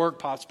then your work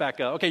pops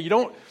back up. Okay, you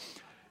don't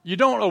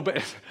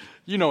obey.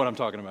 You know what I'm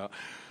talking about.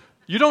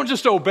 You don't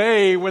just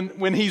obey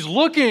when he's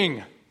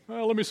looking.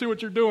 Well, let me see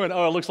what you're doing.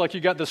 Oh, it looks like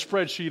you got the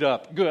spreadsheet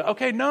up. Good.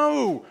 Okay,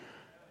 no.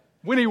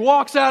 When he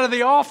walks out of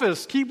the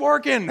office, keep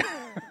working.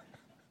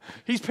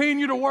 He's paying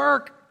you to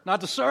work,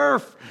 not to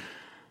surf.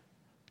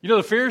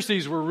 The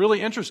Pharisees were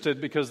really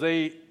interesting because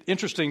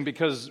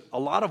a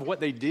lot of what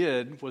they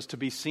did was to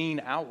be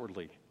seen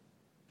outwardly.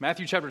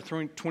 Matthew chapter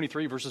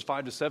 23, verses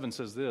 5 to 7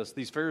 says this,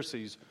 these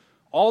Pharisees,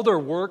 all their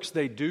works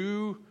they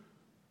do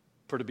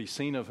for to be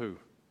seen of who?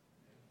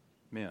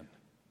 Men.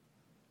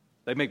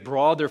 They make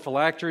broad their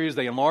phylacteries.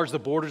 They enlarge the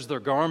borders of their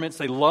garments.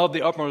 They love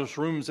the uppermost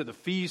rooms at the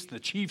feast, the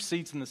chief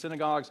seats in the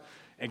synagogues,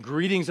 and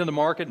greetings in the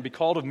market, and be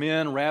called of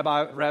men,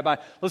 Rabbi, Rabbi.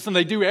 Listen,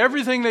 they do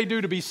everything they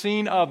do to be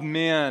seen of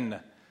men.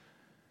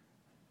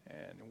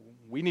 And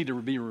we need to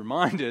be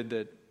reminded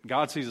that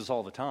God sees us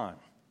all the time.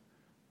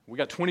 We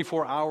got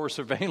 24-hour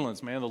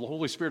surveillance, man. The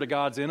Holy Spirit of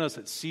God's in us.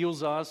 It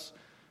seals us.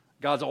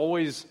 God's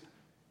always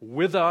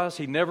with us.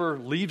 He never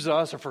leaves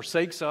us or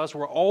forsakes us.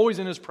 We're always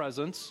in His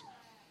presence.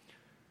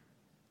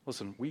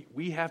 Listen,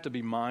 we have to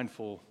be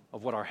mindful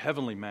of what our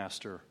Heavenly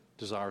Master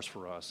desires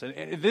for us.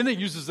 And then it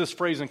uses this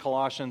phrase in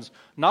Colossians,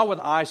 not with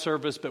eye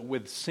service, but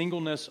with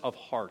singleness of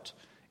heart.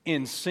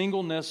 In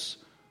singleness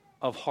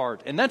of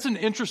heart. And that's an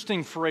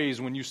interesting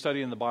phrase when you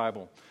study in the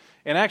Bible.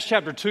 In Acts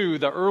chapter 2,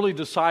 the early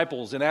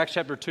disciples in Acts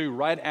chapter 2,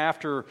 right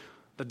after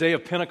the day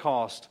of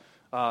Pentecost,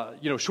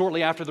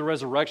 shortly after the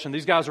resurrection,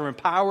 these guys are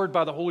empowered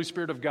by the Holy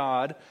Spirit of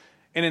God.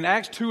 And in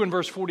Acts 2 and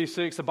verse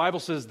 46, the Bible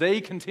says,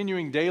 they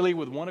continuing daily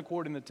with one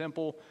accord in the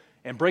temple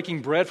and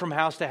breaking bread from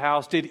house to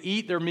house, did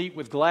eat their meat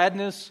with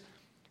gladness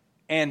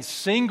and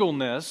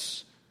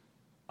singleness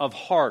of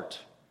heart.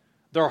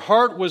 Their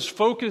heart was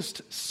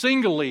focused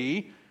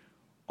singly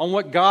on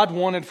what God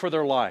wanted for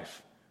their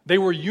life. They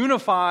were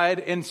unified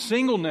in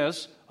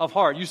singleness of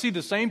heart. You see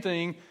the same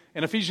thing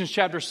in Ephesians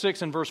chapter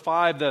 6 and verse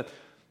 5,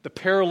 the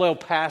parallel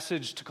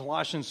passage to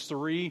Colossians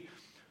 3.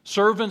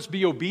 Servants,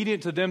 be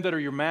obedient to them that are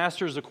your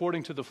masters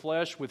according to the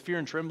flesh with fear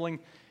and trembling,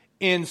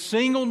 in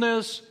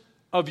singleness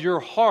of your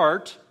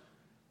heart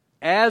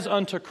as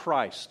unto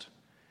Christ.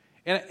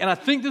 And I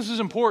think this is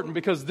important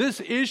because this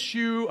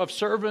issue of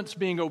servants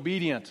being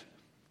obedient,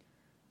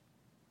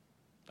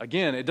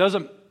 again, it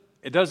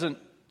doesn't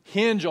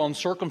hinge on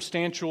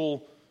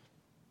circumstantial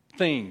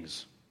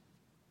things.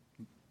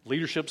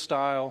 Leadership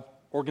style,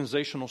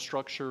 organizational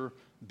structure,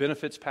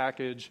 benefits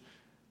package.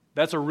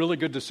 That's a really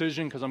good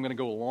decision because I'm going to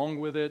go along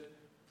with it.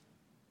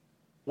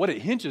 What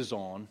it hinges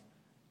on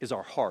is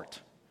our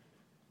heart.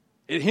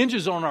 It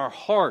hinges on our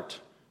heart,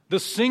 the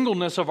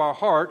singleness of our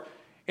heart.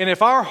 And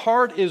if our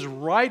heart is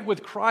right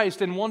with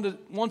Christ and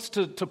wants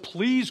to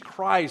please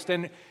Christ,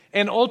 and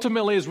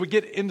ultimately as we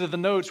get into the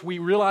notes, we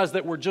realize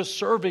that we're just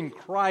serving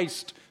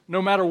Christ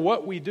no matter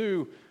what we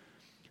do.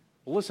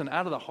 Well, listen,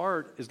 out of the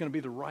heart is going to be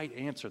the right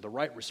answer, the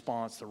right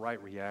response, the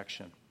right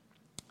reaction.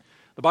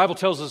 The Bible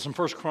tells us in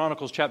 1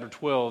 Chronicles chapter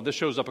 12, this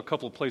shows up a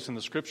couple of places in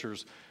the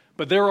Scriptures,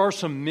 but there are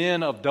some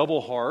men of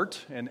double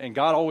heart, and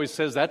God always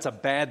says that's a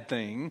bad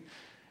thing.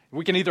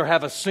 We can either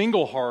have a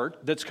single heart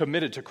that's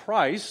committed to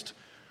Christ,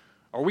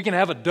 or we can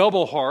have a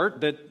double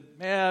heart that,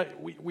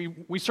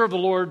 we serve the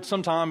Lord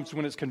sometimes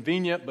when it's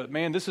convenient, but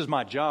man, this is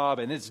my job,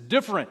 and it's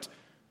different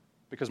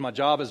because my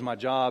job is my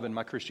job and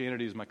my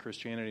Christianity is my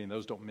Christianity, and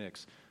those don't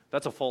mix.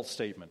 That's a false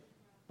statement,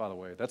 by the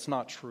way. That's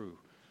not true.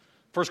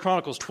 1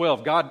 Chronicles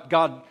 12,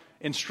 God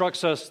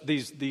instructs us,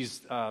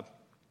 these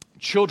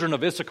children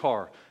of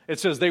Issachar. It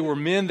says they were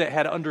men that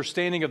had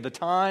understanding of the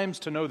times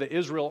to know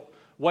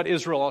what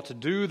Israel ought to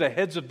do. The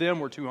heads of them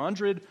were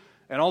 200,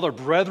 and all their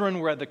brethren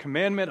were at the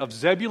commandment of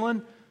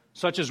Zebulun,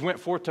 such as went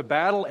forth to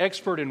battle,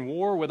 expert in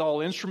war with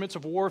all instruments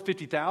of war,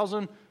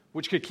 50,000,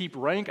 which could keep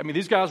rank. I mean,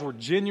 these guys were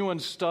genuine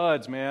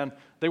studs, man.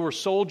 They were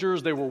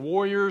soldiers. They were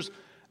warriors.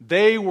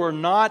 They were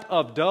not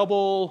of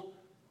double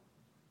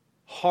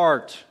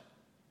heart.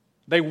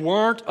 They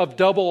weren't of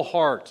double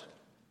heart.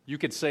 You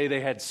could say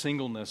they had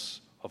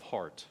singleness of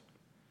heart.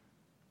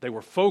 They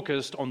were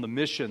focused on the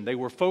mission. They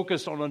were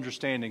focused on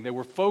understanding. They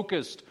were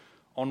focused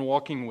on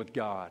walking with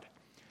God.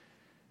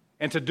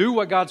 And to do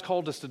what God's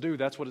called us to do,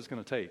 that's what it's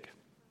going to take.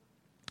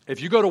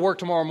 If you go to work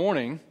tomorrow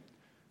morning,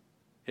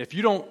 if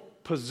you don't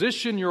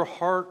position your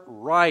heart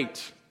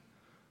right,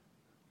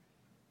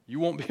 you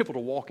won't be able to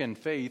walk in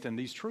faith in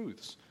these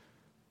truths.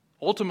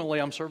 Ultimately,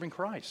 I'm serving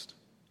Christ.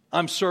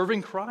 I'm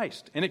serving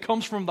Christ. And it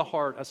comes from the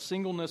heart, a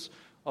singleness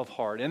of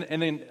heart.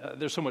 And then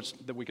there's so much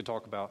that we could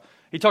talk about.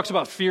 He talks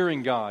about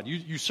fearing God.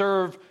 You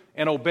serve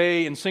and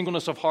obey in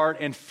singleness of heart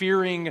and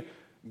fearing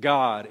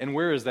God. And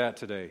where is that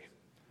today?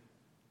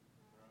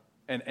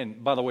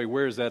 And by the way,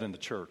 where is that in the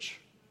church?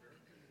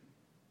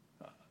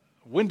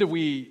 When did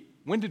we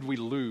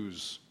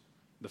lose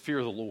the fear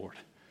of the Lord?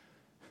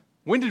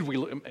 When did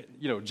we,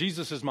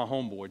 Jesus is my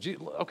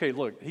homeboy. Okay,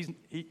 look,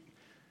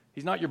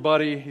 he's not your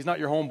buddy. He's not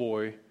your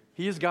homeboy.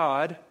 He is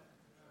God.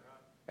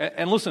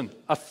 And listen,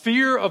 a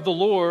fear of the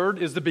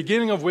Lord is the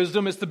beginning of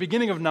wisdom. It's the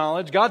beginning of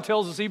knowledge. God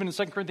tells us even in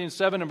 2 Corinthians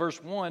 7 and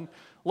verse 1,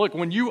 look,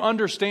 when you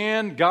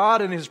understand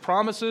God and His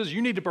promises,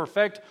 you need to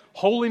perfect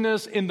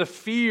holiness in the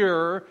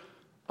fear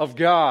of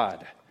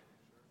God.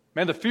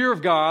 Man, the fear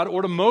of God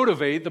ought to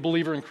motivate the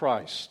believer in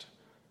Christ.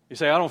 You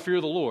say, I don't fear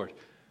the Lord.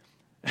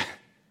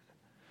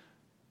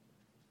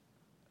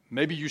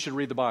 Maybe you should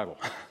read the Bible.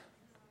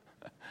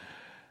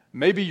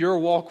 Maybe your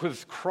walk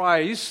with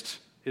Christ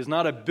is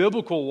not a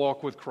biblical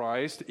walk with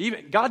Christ.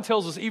 God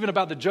tells us even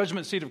about the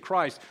judgment seat of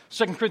Christ.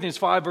 2 Corinthians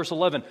 5, verse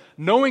 11.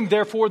 Knowing,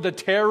 therefore, the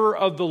terror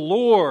of the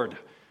Lord,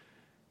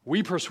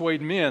 we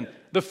persuade men.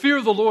 The fear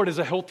of the Lord is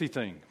a healthy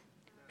thing.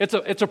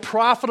 It's a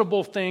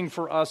profitable thing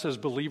for us as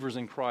believers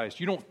in Christ.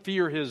 You don't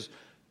fear His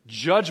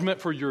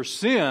judgment for your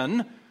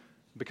sin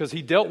because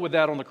He dealt with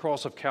that on the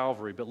cross of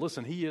Calvary. But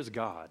listen, He is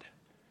God.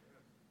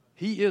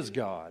 He is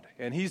God.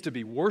 And He's to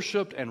be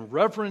worshiped and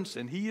reverenced,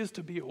 and He is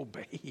to be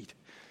obeyed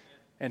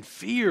and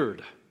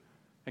feared.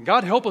 And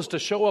God help us to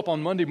show up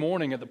on Monday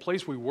morning at the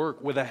place we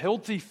work with a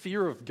healthy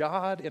fear of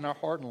God in our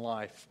heart and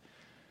life.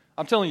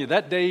 I'm telling you,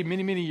 that day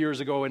many, many years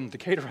ago in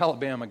Decatur,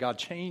 Alabama, God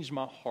changed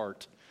my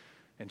heart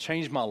and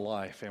changed my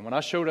life. And when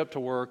I showed up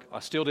to work, I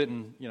still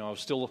didn't, I was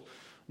still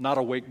not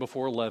awake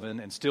before 11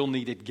 and still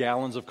needed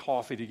gallons of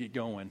coffee to get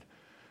going.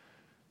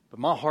 But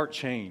my heart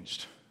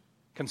changed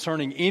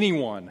concerning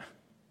anyone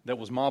that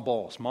was my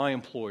boss, my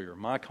employer,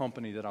 my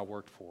company that I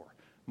worked for.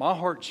 My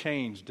heart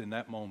changed in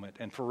that moment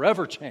and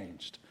forever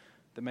changed.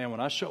 That, man, when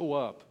I show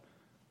up,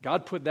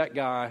 God put that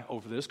guy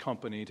over this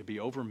company to be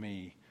over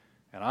me,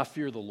 and I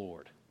fear the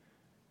Lord.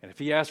 And if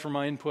he asks for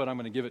my input, I'm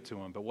going to give it to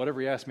him. But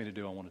whatever he asks me to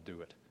do, I want to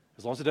do it.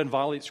 As long as it doesn't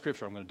violate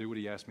Scripture, I'm going to do what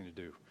he asked me to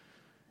do.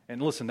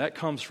 And listen, that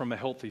comes from a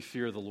healthy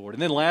fear of the Lord.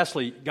 And then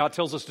lastly, God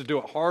tells us to do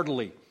it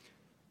heartily.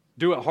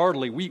 Do it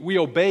heartily. We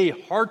obey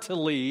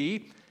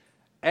heartily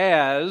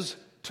as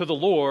to the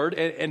Lord.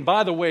 And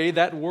by the way,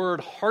 that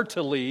word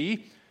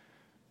heartily,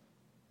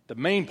 the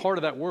main part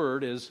of that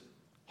word is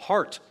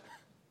heart.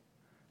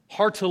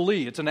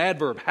 Heartily. It's an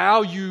adverb.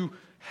 How you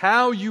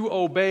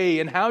obey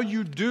and how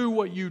you do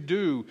what you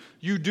do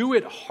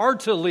it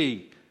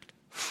heartily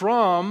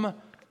from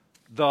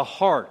the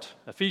heart.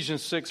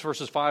 Ephesians 6,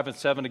 verses 5 and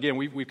 7. Again,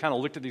 we've kind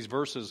of looked at these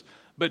verses,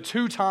 but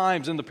 2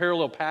 times in the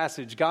parallel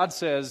passage, God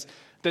says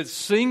that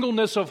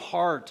singleness of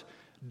heart,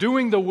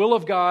 doing the will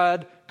of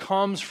God,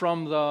 comes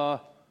from the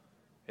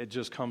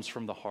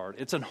heart.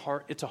 It's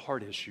a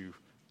heart issue.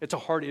 It's a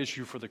heart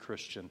issue for the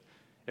Christian.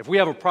 If we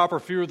have a proper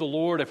fear of the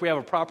Lord, if we have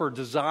a proper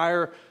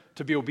desire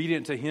to be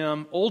obedient to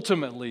Him,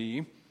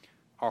 ultimately,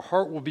 our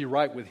heart will be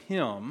right with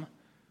Him,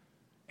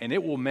 and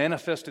it will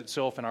manifest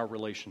itself in our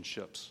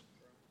relationships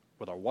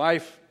with our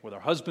wife, with our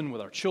husband,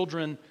 with our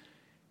children,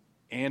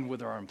 and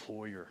with our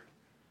employer.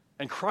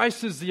 And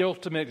Christ is the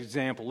ultimate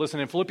example. Listen,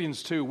 in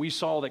Philippians 2, we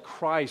saw that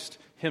Christ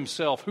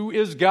Himself, who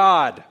is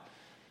God,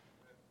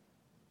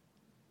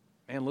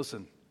 and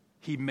listen,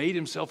 He made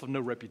Himself of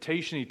no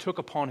reputation. He took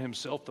upon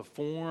Himself the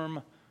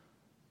form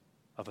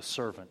of a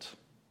servant.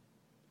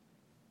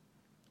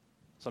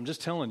 So I'm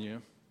just telling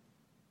you,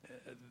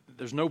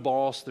 there's no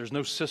boss, there's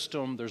no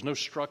system, there's no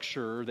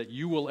structure that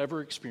you will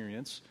ever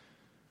experience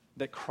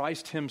that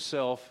Christ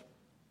Himself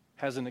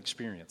hasn't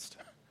experienced.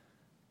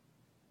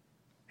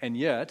 And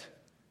yet,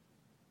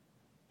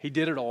 He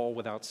did it all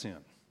without sin.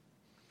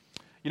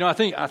 You know, I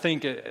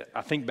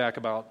think back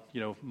about,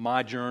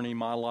 my journey,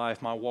 my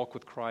life, my walk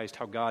with Christ,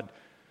 how God,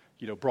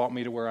 brought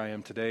me to where I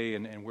am today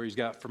and where He's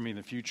got for me in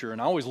the future. And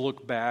I always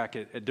look back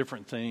at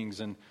different things.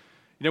 And,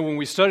 when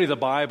we study the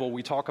Bible,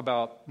 we talk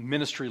about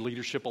ministry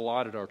leadership a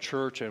lot at our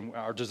church, and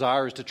our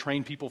desire is to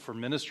train people for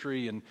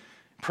ministry and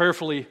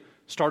prayerfully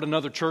start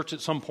another church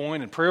at some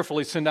point and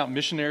prayerfully send out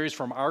missionaries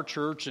from our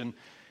church. And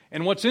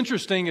what's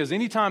interesting is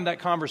anytime that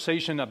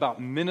conversation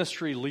about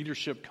ministry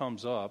leadership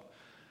comes up,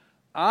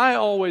 I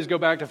always go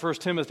back to 1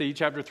 Timothy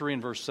chapter 3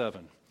 and verse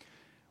 7,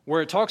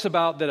 where it talks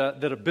about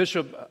that a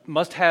bishop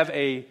must have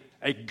a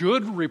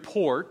good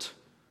report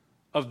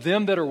of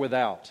them that are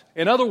without.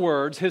 In other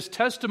words, his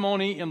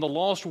testimony in the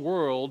lost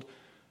world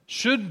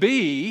should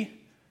be,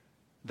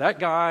 that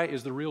guy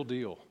is the real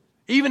deal.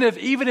 Even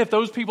if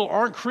those people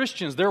aren't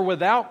Christians, they're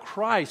without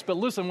Christ. But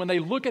listen, when they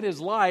look at his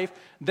life,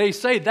 they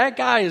say, that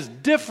guy is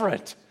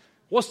different.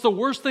 What's the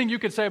worst thing you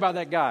could say about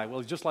that guy? Well,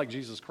 he's just like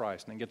Jesus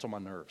Christ, and it gets on my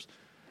nerves.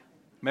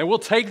 Man, we'll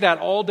take that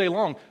all day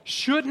long.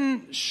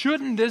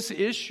 Shouldn't this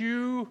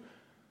issue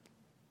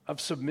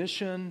of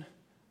submission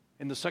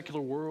in the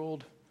secular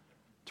world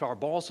to our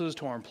bosses,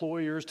 to our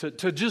employers,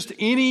 to just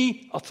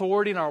any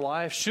authority in our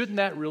life, shouldn't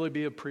that really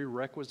be a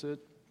prerequisite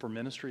for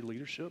ministry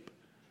leadership?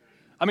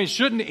 I mean,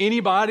 shouldn't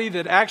anybody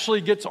that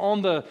actually gets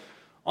on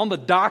the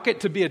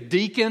docket to be a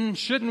deacon,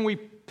 shouldn't we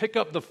pick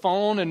up the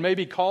phone and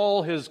maybe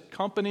call his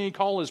company,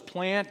 call his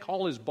plant,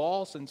 call his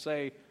boss and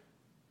say,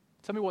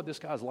 tell me what this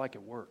guy's like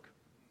at work?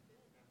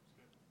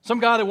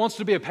 Some guy that wants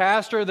to be a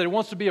pastor, that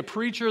wants to be a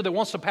preacher, that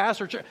wants to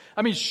pastor church.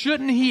 I mean,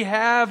 shouldn't he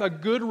have a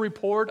good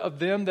report of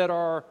them that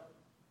are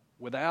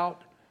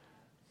without?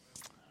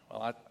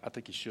 Well, I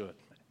think he should.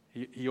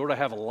 He ought to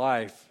have a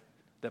life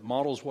that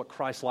models what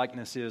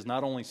Christ-likeness is,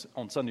 not only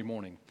on Sunday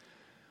morning,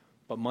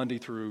 but Monday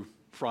through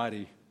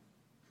Friday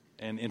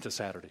and into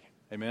Saturday.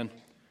 Amen?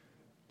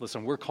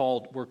 Listen, we're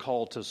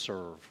called to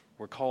serve.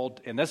 We're called,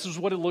 and this is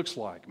what it looks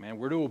like, man.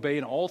 We're to obey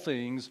in all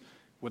things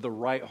with a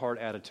right heart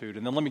attitude.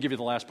 And then let me give you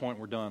the last point,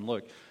 we're done.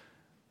 Look,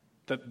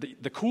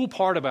 the cool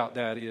part about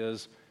that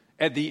is,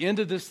 at the end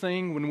of this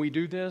thing, when we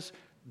do this,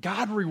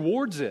 God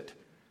rewards it.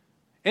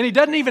 And He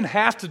doesn't even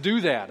have to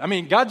do that. I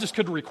mean, God just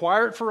could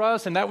require it for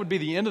us, and that would be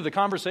the end of the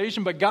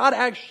conversation. But God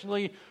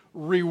actually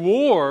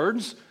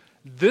rewards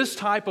this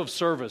type of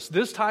service,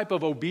 this type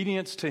of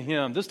obedience to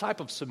Him, this type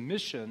of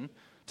submission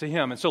to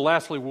Him. And so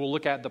lastly, we'll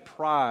look at the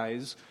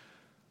prize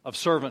of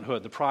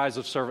servanthood, the prize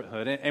of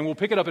servanthood. And we'll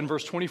pick it up in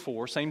verse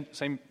 24,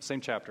 same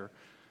chapter.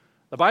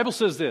 The Bible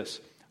says this,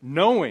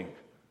 knowing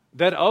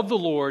that of the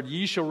Lord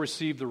ye shall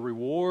receive the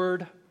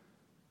reward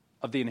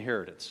of the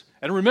inheritance.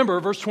 And remember,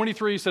 verse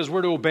 23 says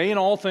we're to obey in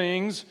all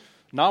things,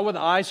 not with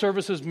eye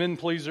service as men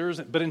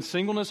pleasers, but in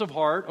singleness of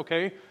heart,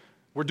 okay?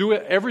 We're doing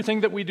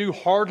everything that we do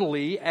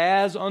heartily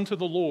as unto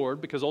the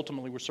Lord, because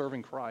ultimately we're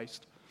serving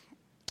Christ.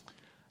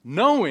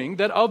 Knowing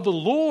that of the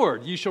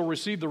Lord ye shall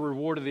receive the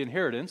reward of the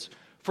inheritance,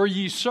 for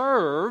ye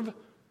serve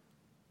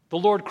the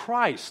Lord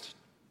Christ.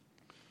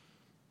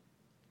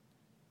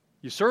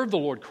 You serve the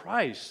Lord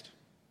Christ.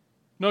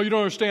 No, you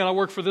don't understand. I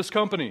work for this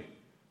company.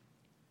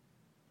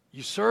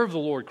 You serve the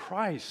Lord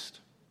Christ.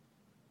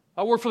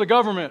 I work for the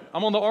government.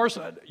 I'm on the R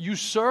side. You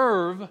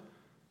serve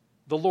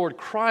the Lord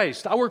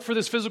Christ. I work for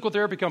this physical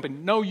therapy company.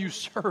 No, you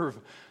serve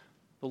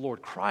the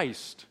Lord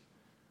Christ.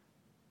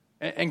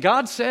 And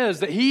God says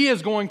that He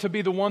is going to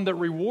be the one that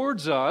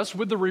rewards us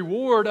with the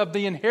reward of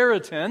the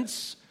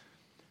inheritance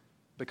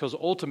because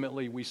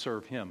ultimately we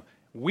serve Him.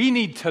 We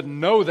need to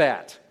know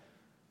that.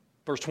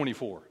 Verse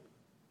 24.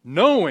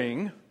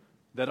 Knowing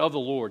that of the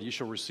Lord ye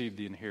shall receive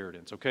the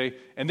inheritance. Okay?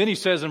 And then He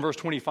says in verse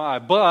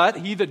 25, but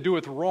he that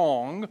doeth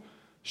wrong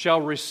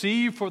shall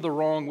receive for the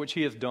wrong which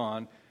he hath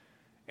done.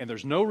 And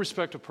there's no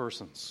respect of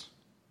persons.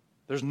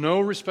 There's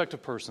no respect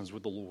of persons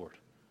with the Lord.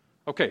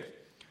 Okay.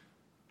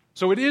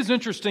 So it is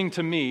interesting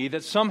to me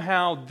that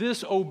somehow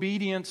this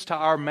obedience to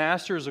our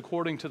masters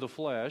according to the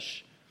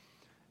flesh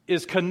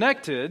is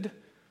connected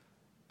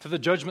to the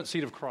judgment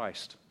seat of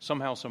Christ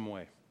somehow, some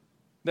way.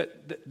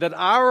 That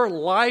our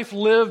life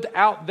lived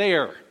out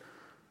there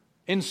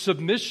in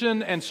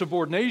submission and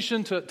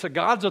subordination to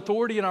God's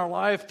authority in our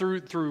life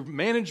through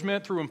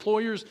management, through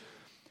employers,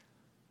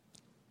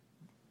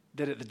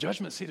 that at the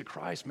judgment seat of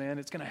Christ, man,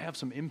 it's going to have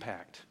some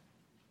impact.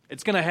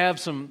 It's going to have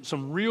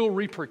some real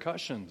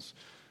repercussions.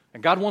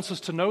 And God wants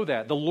us to know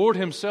that. The Lord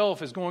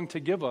Himself is going to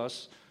give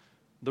us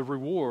the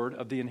reward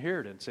of the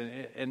inheritance.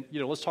 And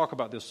let's talk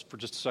about this for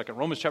just a second.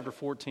 Romans chapter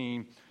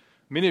 14,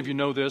 many of you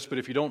know this, but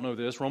if you don't know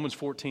this, Romans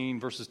 14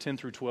 verses 10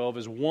 through 12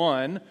 is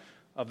one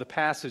of the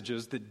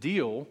passages that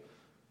deal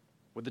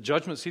with the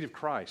judgment seat of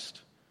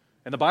Christ.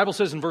 And the Bible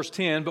says in verse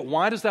 10, but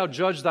why dost thou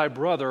judge thy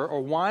brother,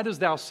 or why dost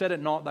thou set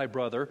at naught thy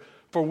brother?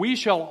 For we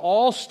shall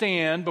all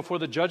stand before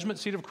the judgment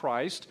seat of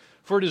Christ.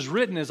 For it is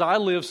written, as I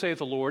live, saith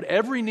the Lord,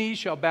 every knee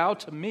shall bow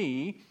to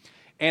me,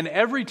 and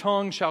every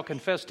tongue shall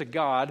confess to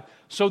God.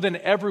 So then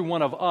every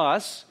one of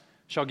us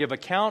shall give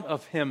account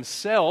of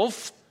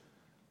himself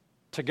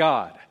to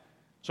God.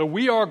 So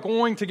we are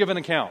going to give an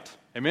account.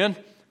 Amen?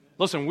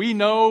 Listen, we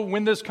know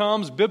when this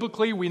comes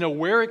biblically. We know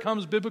where it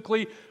comes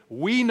biblically.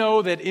 We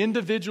know that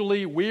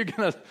individually we're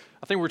going to,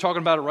 I think we were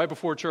talking about it right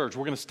before church.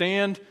 We're going to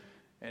stand,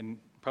 and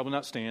probably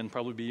not stand,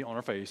 probably be on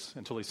our face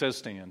until He says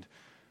stand.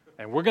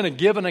 And we're going to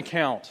give an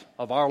account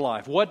of our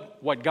life.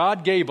 What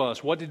God gave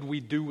us, what did we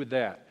do with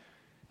that?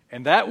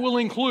 And that will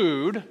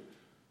include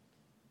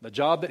the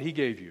job that He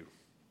gave you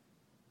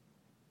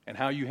and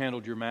how you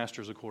handled your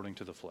masters according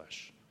to the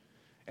flesh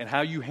and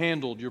how you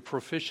handled your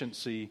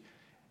proficiency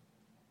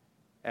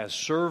as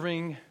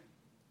serving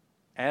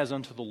as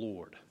unto the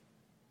Lord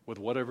with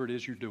whatever it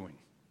is you're doing.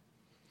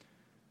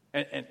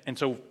 And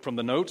so from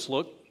the notes,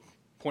 look,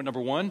 point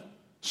number one,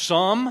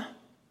 some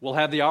will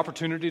have the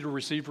opportunity to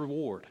receive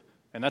reward.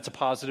 And that's a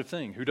positive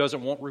thing. Who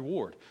doesn't want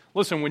reward?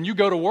 Listen, when you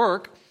go to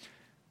work,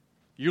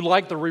 you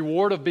like the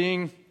reward of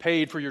being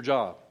paid for your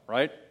job,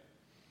 right?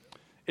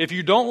 If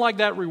you don't like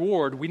that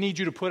reward, we need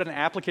you to put an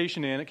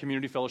application in at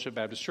Community Fellowship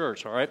Baptist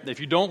Church, all right?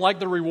 If you don't like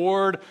the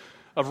reward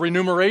of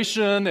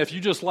remuneration, if you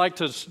just like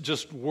to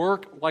just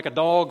work like a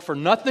dog for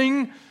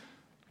nothing,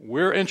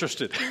 we're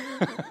interested.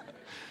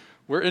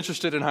 We're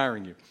interested in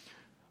hiring you.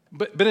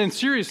 But in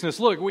seriousness,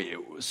 look,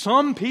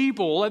 some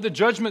people at the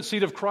judgment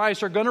seat of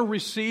Christ are going to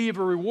receive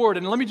a reward.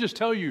 And let me just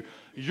tell you,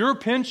 your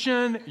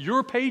pension,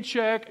 your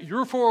paycheck,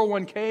 your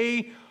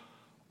 401k,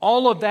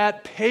 all of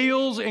that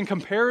pales in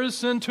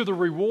comparison to the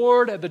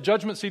reward at the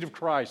judgment seat of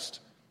Christ.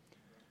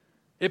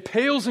 It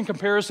pales in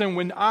comparison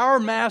when our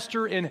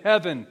Master in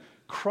heaven,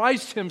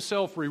 Christ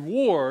Himself,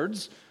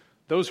 rewards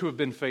those who have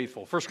been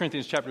faithful. 1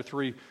 Corinthians chapter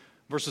 3,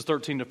 verses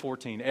 13 to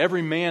 14.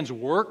 Every man's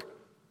work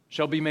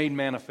shall be made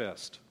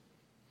manifest.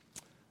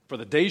 For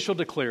the day shall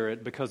declare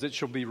it, because it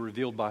shall be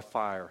revealed by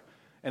fire.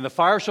 And the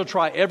fire shall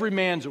try every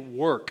man's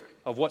work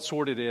of what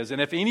sort it is. And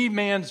if any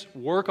man's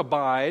work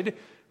abide,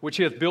 which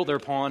he hath built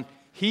thereupon,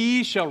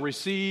 he shall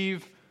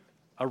receive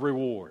a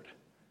reward.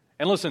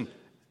 And listen,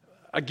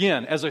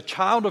 again, as a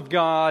child of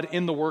God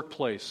in the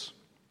workplace,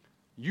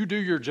 you do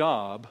your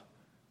job.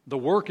 The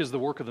work is the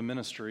work of the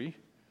ministry.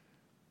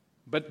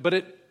 But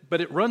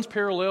it runs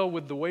parallel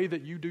with the way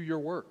that you do your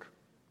work.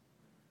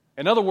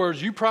 In other words,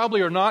 you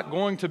probably are not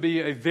going to be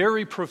a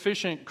very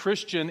proficient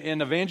Christian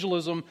in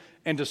evangelism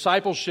and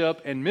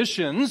discipleship and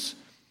missions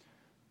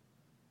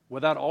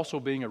without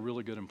also being a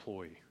really good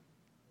employee.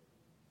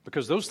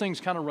 Because those things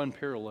kind of run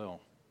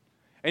parallel.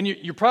 And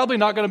you're probably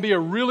not going to be a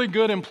really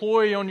good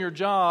employee on your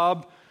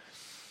job.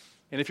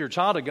 And if you're a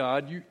child of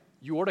God,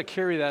 you ought to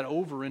carry that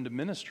over into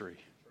ministry.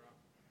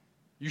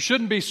 You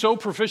shouldn't be so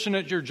proficient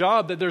at your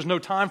job that there's no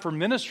time for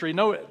ministry.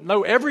 No,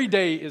 every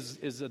day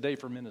is a day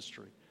for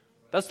ministry.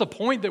 That's the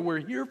point that we're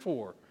here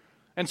for.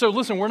 And so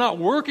listen, we're not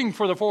working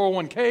for the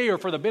 401k or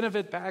for the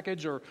benefit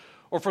package or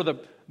for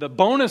the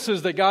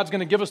bonuses that God's going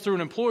to give us through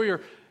an employer.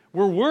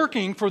 We're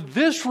working for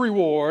this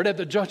reward at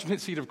the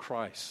judgment seat of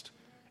Christ.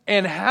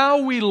 And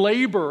how we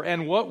labor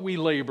and what we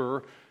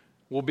labor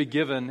will be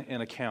given an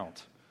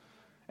account.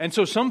 And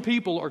so some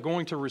people are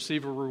going to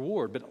receive a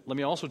reward. But let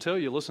me also tell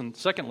you, listen,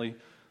 secondly,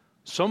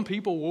 some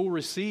people will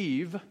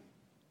receive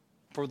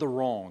for the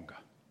wrong.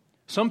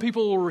 Some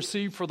people will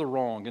receive for the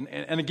wrong.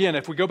 And again,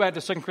 if we go back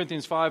to 2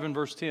 Corinthians 5 and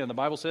verse 10, the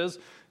Bible says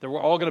that we're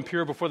all going to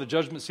appear before the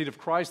judgment seat of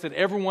Christ, that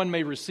everyone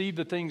may receive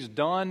the things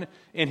done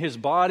in his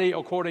body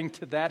according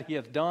to that he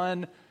hath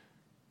done,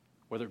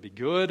 whether it be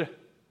good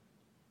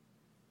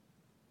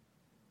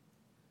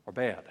or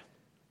bad.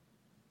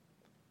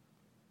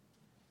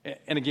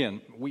 And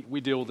again, we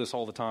deal with this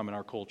all the time in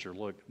our culture.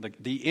 Look,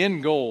 the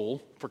end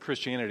goal for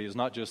Christianity is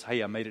not just,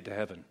 hey, I made it to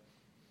heaven.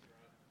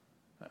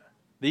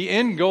 The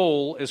end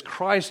goal is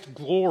Christ's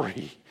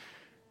glory,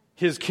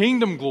 His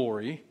kingdom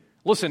glory.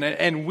 Listen,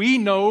 and we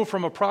know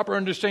from a proper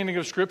understanding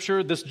of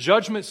Scripture, this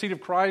judgment seat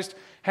of Christ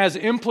has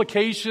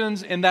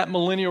implications in that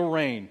millennial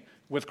reign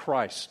with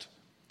Christ.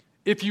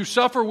 If you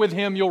suffer with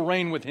Him, you'll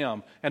reign with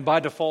Him. And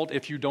by default,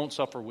 if you don't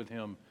suffer with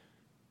Him,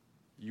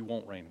 you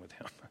won't reign with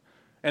Him.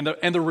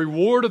 And the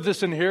reward of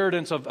this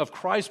inheritance of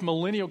Christ's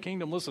millennial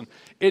kingdom, listen,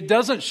 it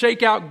doesn't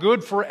shake out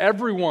good for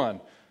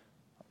everyone.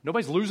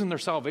 Nobody's losing their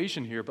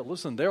salvation here, but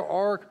listen, there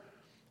are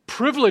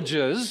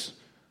privileges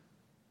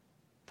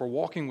for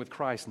walking with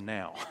Christ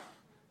now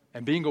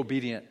and being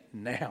obedient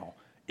now.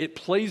 It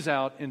plays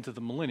out into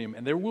the millennium,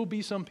 and there will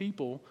be some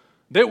people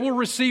that will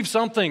receive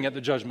something at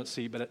the judgment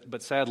seat,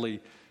 but sadly,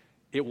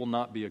 it will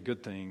not be a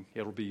good thing.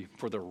 It'll be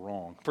for their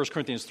wrong. 1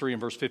 Corinthians 3 and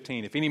verse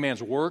 15, if any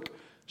man's work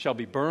shall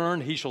be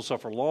burned, he shall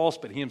suffer loss,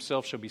 but he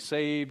himself shall be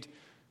saved,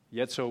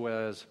 yet so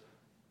as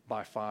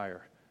by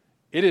fire.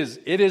 It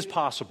is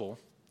possible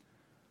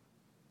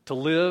to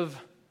live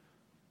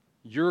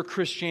your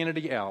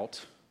Christianity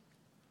out,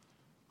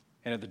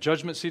 and at the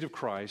judgment seat of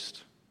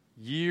Christ,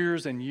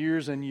 years and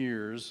years and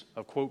years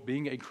of, quote,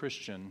 being a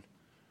Christian,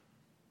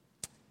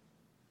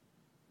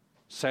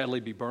 sadly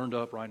be burned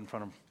up right in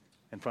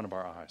front of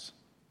our eyes.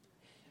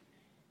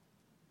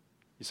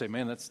 You say,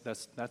 man,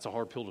 that's a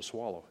hard pill to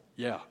swallow.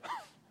 Yeah.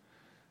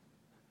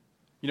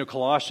 You know,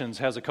 Colossians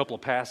has a couple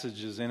of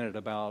passages in it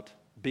about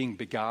being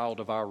beguiled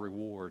of our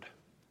reward,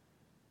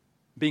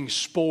 being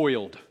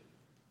spoiled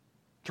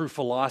through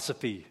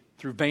philosophy,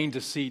 through vain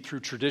deceit,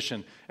 through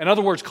tradition. In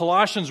other words,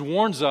 Colossians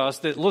warns us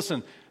that,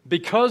 listen,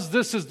 because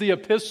this is the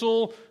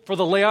epistle for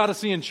the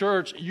Laodicean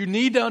church, you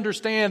need to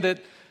understand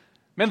that,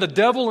 man, the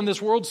devil in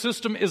this world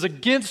system is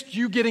against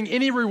you getting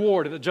any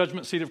reward at the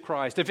judgment seat of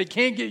Christ. If it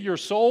can't get your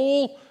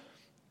soul,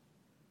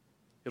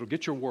 it'll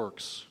get your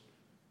works.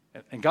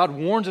 And God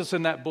warns us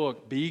in that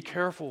book, be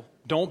careful.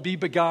 Don't be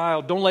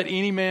beguiled. Don't let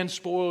any man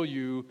spoil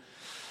you.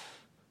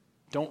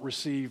 Don't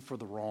receive for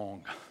the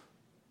wrong.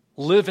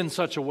 Live in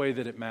such a way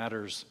that it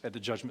matters at the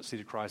judgment seat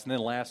of Christ. And then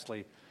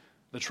lastly,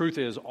 the truth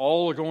is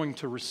all are going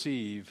to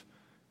receive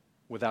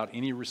without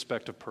any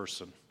respect of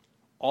person.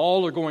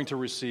 All are going to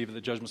receive at the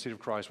judgment seat of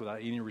Christ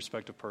without any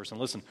respect of person.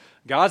 Listen,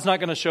 God's not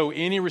going to show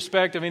any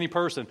respect of any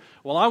person.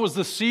 Well, I was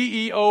the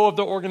CEO of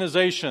the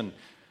organization.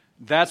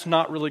 That's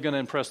not really going to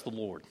impress the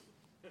Lord.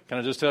 Can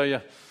I just tell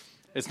you?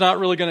 It's not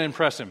really going to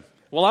impress Him.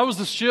 Well, I was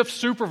the shift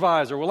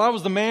supervisor. Well, I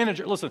was the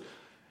manager. Listen,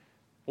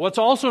 what's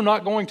also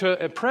not going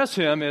to impress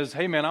Him is,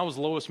 hey, man, I was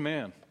the lowest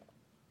man.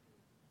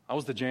 I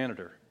was the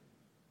janitor.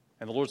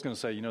 And the Lord's going to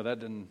say, you know, I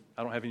don't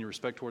have any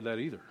respect toward that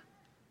either.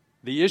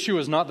 The issue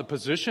is not the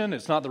position.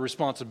 It's not the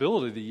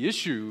responsibility. The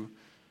issue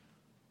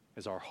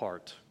is our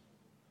heart.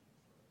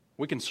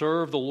 We can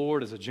serve the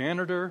Lord as a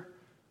janitor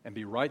and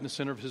be right in the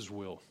center of His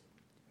will.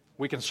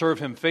 We can serve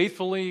Him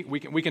faithfully.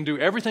 We can do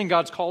everything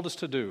God's called us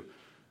to do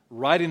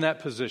right in that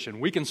position.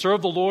 We can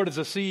serve the Lord as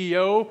a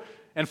CEO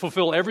and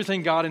fulfill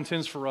everything God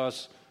intends for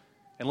us.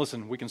 And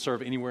listen, we can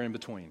serve anywhere in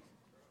between.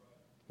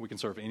 We can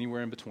serve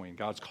anywhere in between.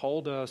 God's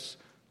called us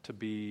to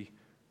be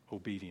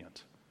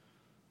obedient.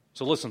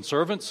 So listen,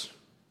 servants,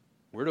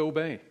 we're to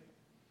obey.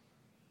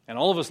 And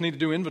all of us need to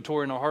do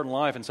inventory in our heart and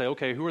life and say,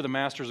 okay, who are the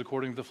masters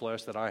according to the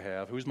flesh that I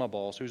have? Who's my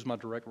boss? Who's my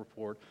direct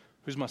report?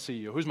 Who's my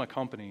CEO? Who's my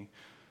company?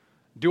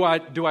 Do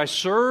I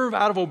serve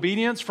out of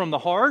obedience from the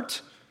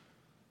heart?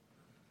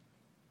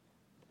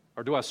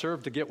 Or do I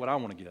serve to get what I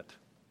want to get?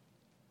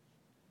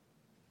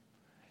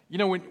 You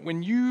know,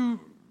 when you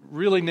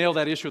really nail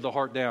that issue of the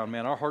heart down,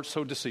 man, our heart's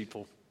so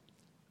deceitful.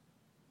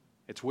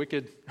 It's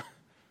wicked.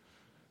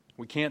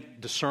 We can't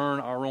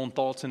discern our own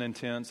thoughts and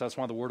intents. That's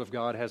why the Word of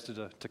God has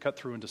to cut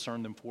through and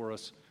discern them for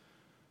us.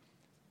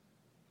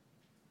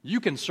 You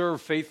can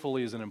serve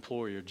faithfully as an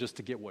employer just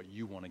to get what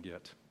you want to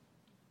get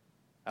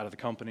out of the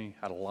company,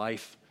 out of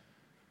life.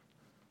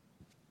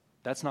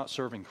 That's not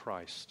serving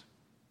Christ.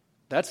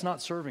 That's not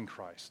serving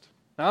Christ.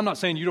 Now, I'm not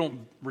saying you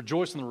don't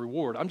rejoice in the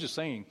reward. I'm just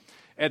saying,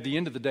 at the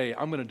end of the day,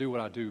 I'm going to do what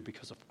I do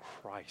because of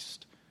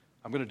Christ.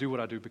 I'm going to do what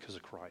I do because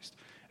of Christ.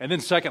 And then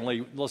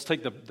secondly, let's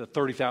take the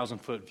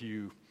 30,000-foot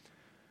view.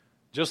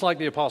 Just like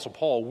the Apostle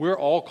Paul, we're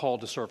all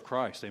called to serve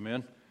Christ.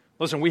 Amen?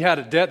 Listen, we had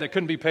a debt that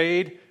couldn't be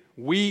paid.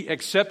 We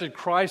accepted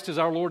Christ as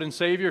our Lord and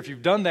Savior. If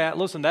you've done that,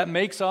 listen, that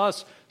makes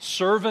us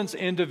servants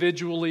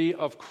individually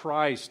of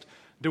Christ.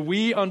 Do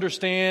we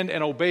understand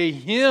and obey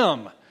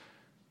Him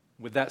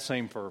with that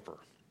same fervor?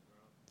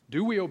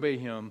 Do we obey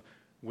Him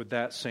with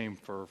that same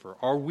fervor?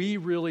 Are we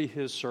really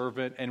His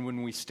servant? And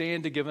when we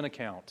stand to give an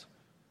account,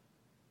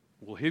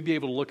 will He be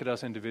able to look at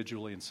us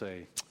individually and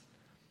say,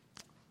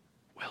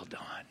 well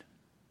done,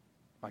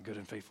 my good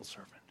and faithful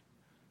servant.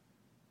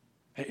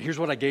 Hey, here's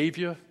what I gave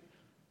you,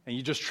 and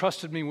you just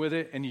trusted me with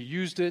it, and you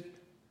used it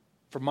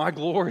for my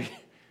glory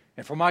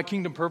and for my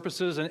kingdom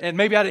purposes. And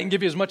maybe I didn't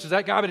give you as much as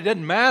that guy, but it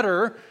didn't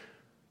matter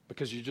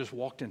because you just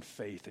walked in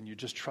faith and you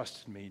just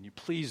trusted me and you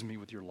pleased me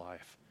with your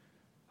life.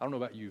 I don't know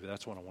about you, but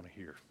that's what I want to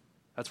hear.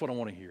 That's what I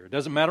want to hear. It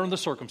doesn't matter in the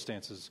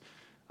circumstances.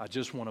 I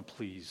just want to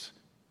please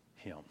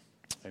him.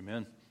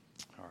 Amen.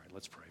 All right,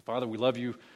 let's pray. Father, we love you.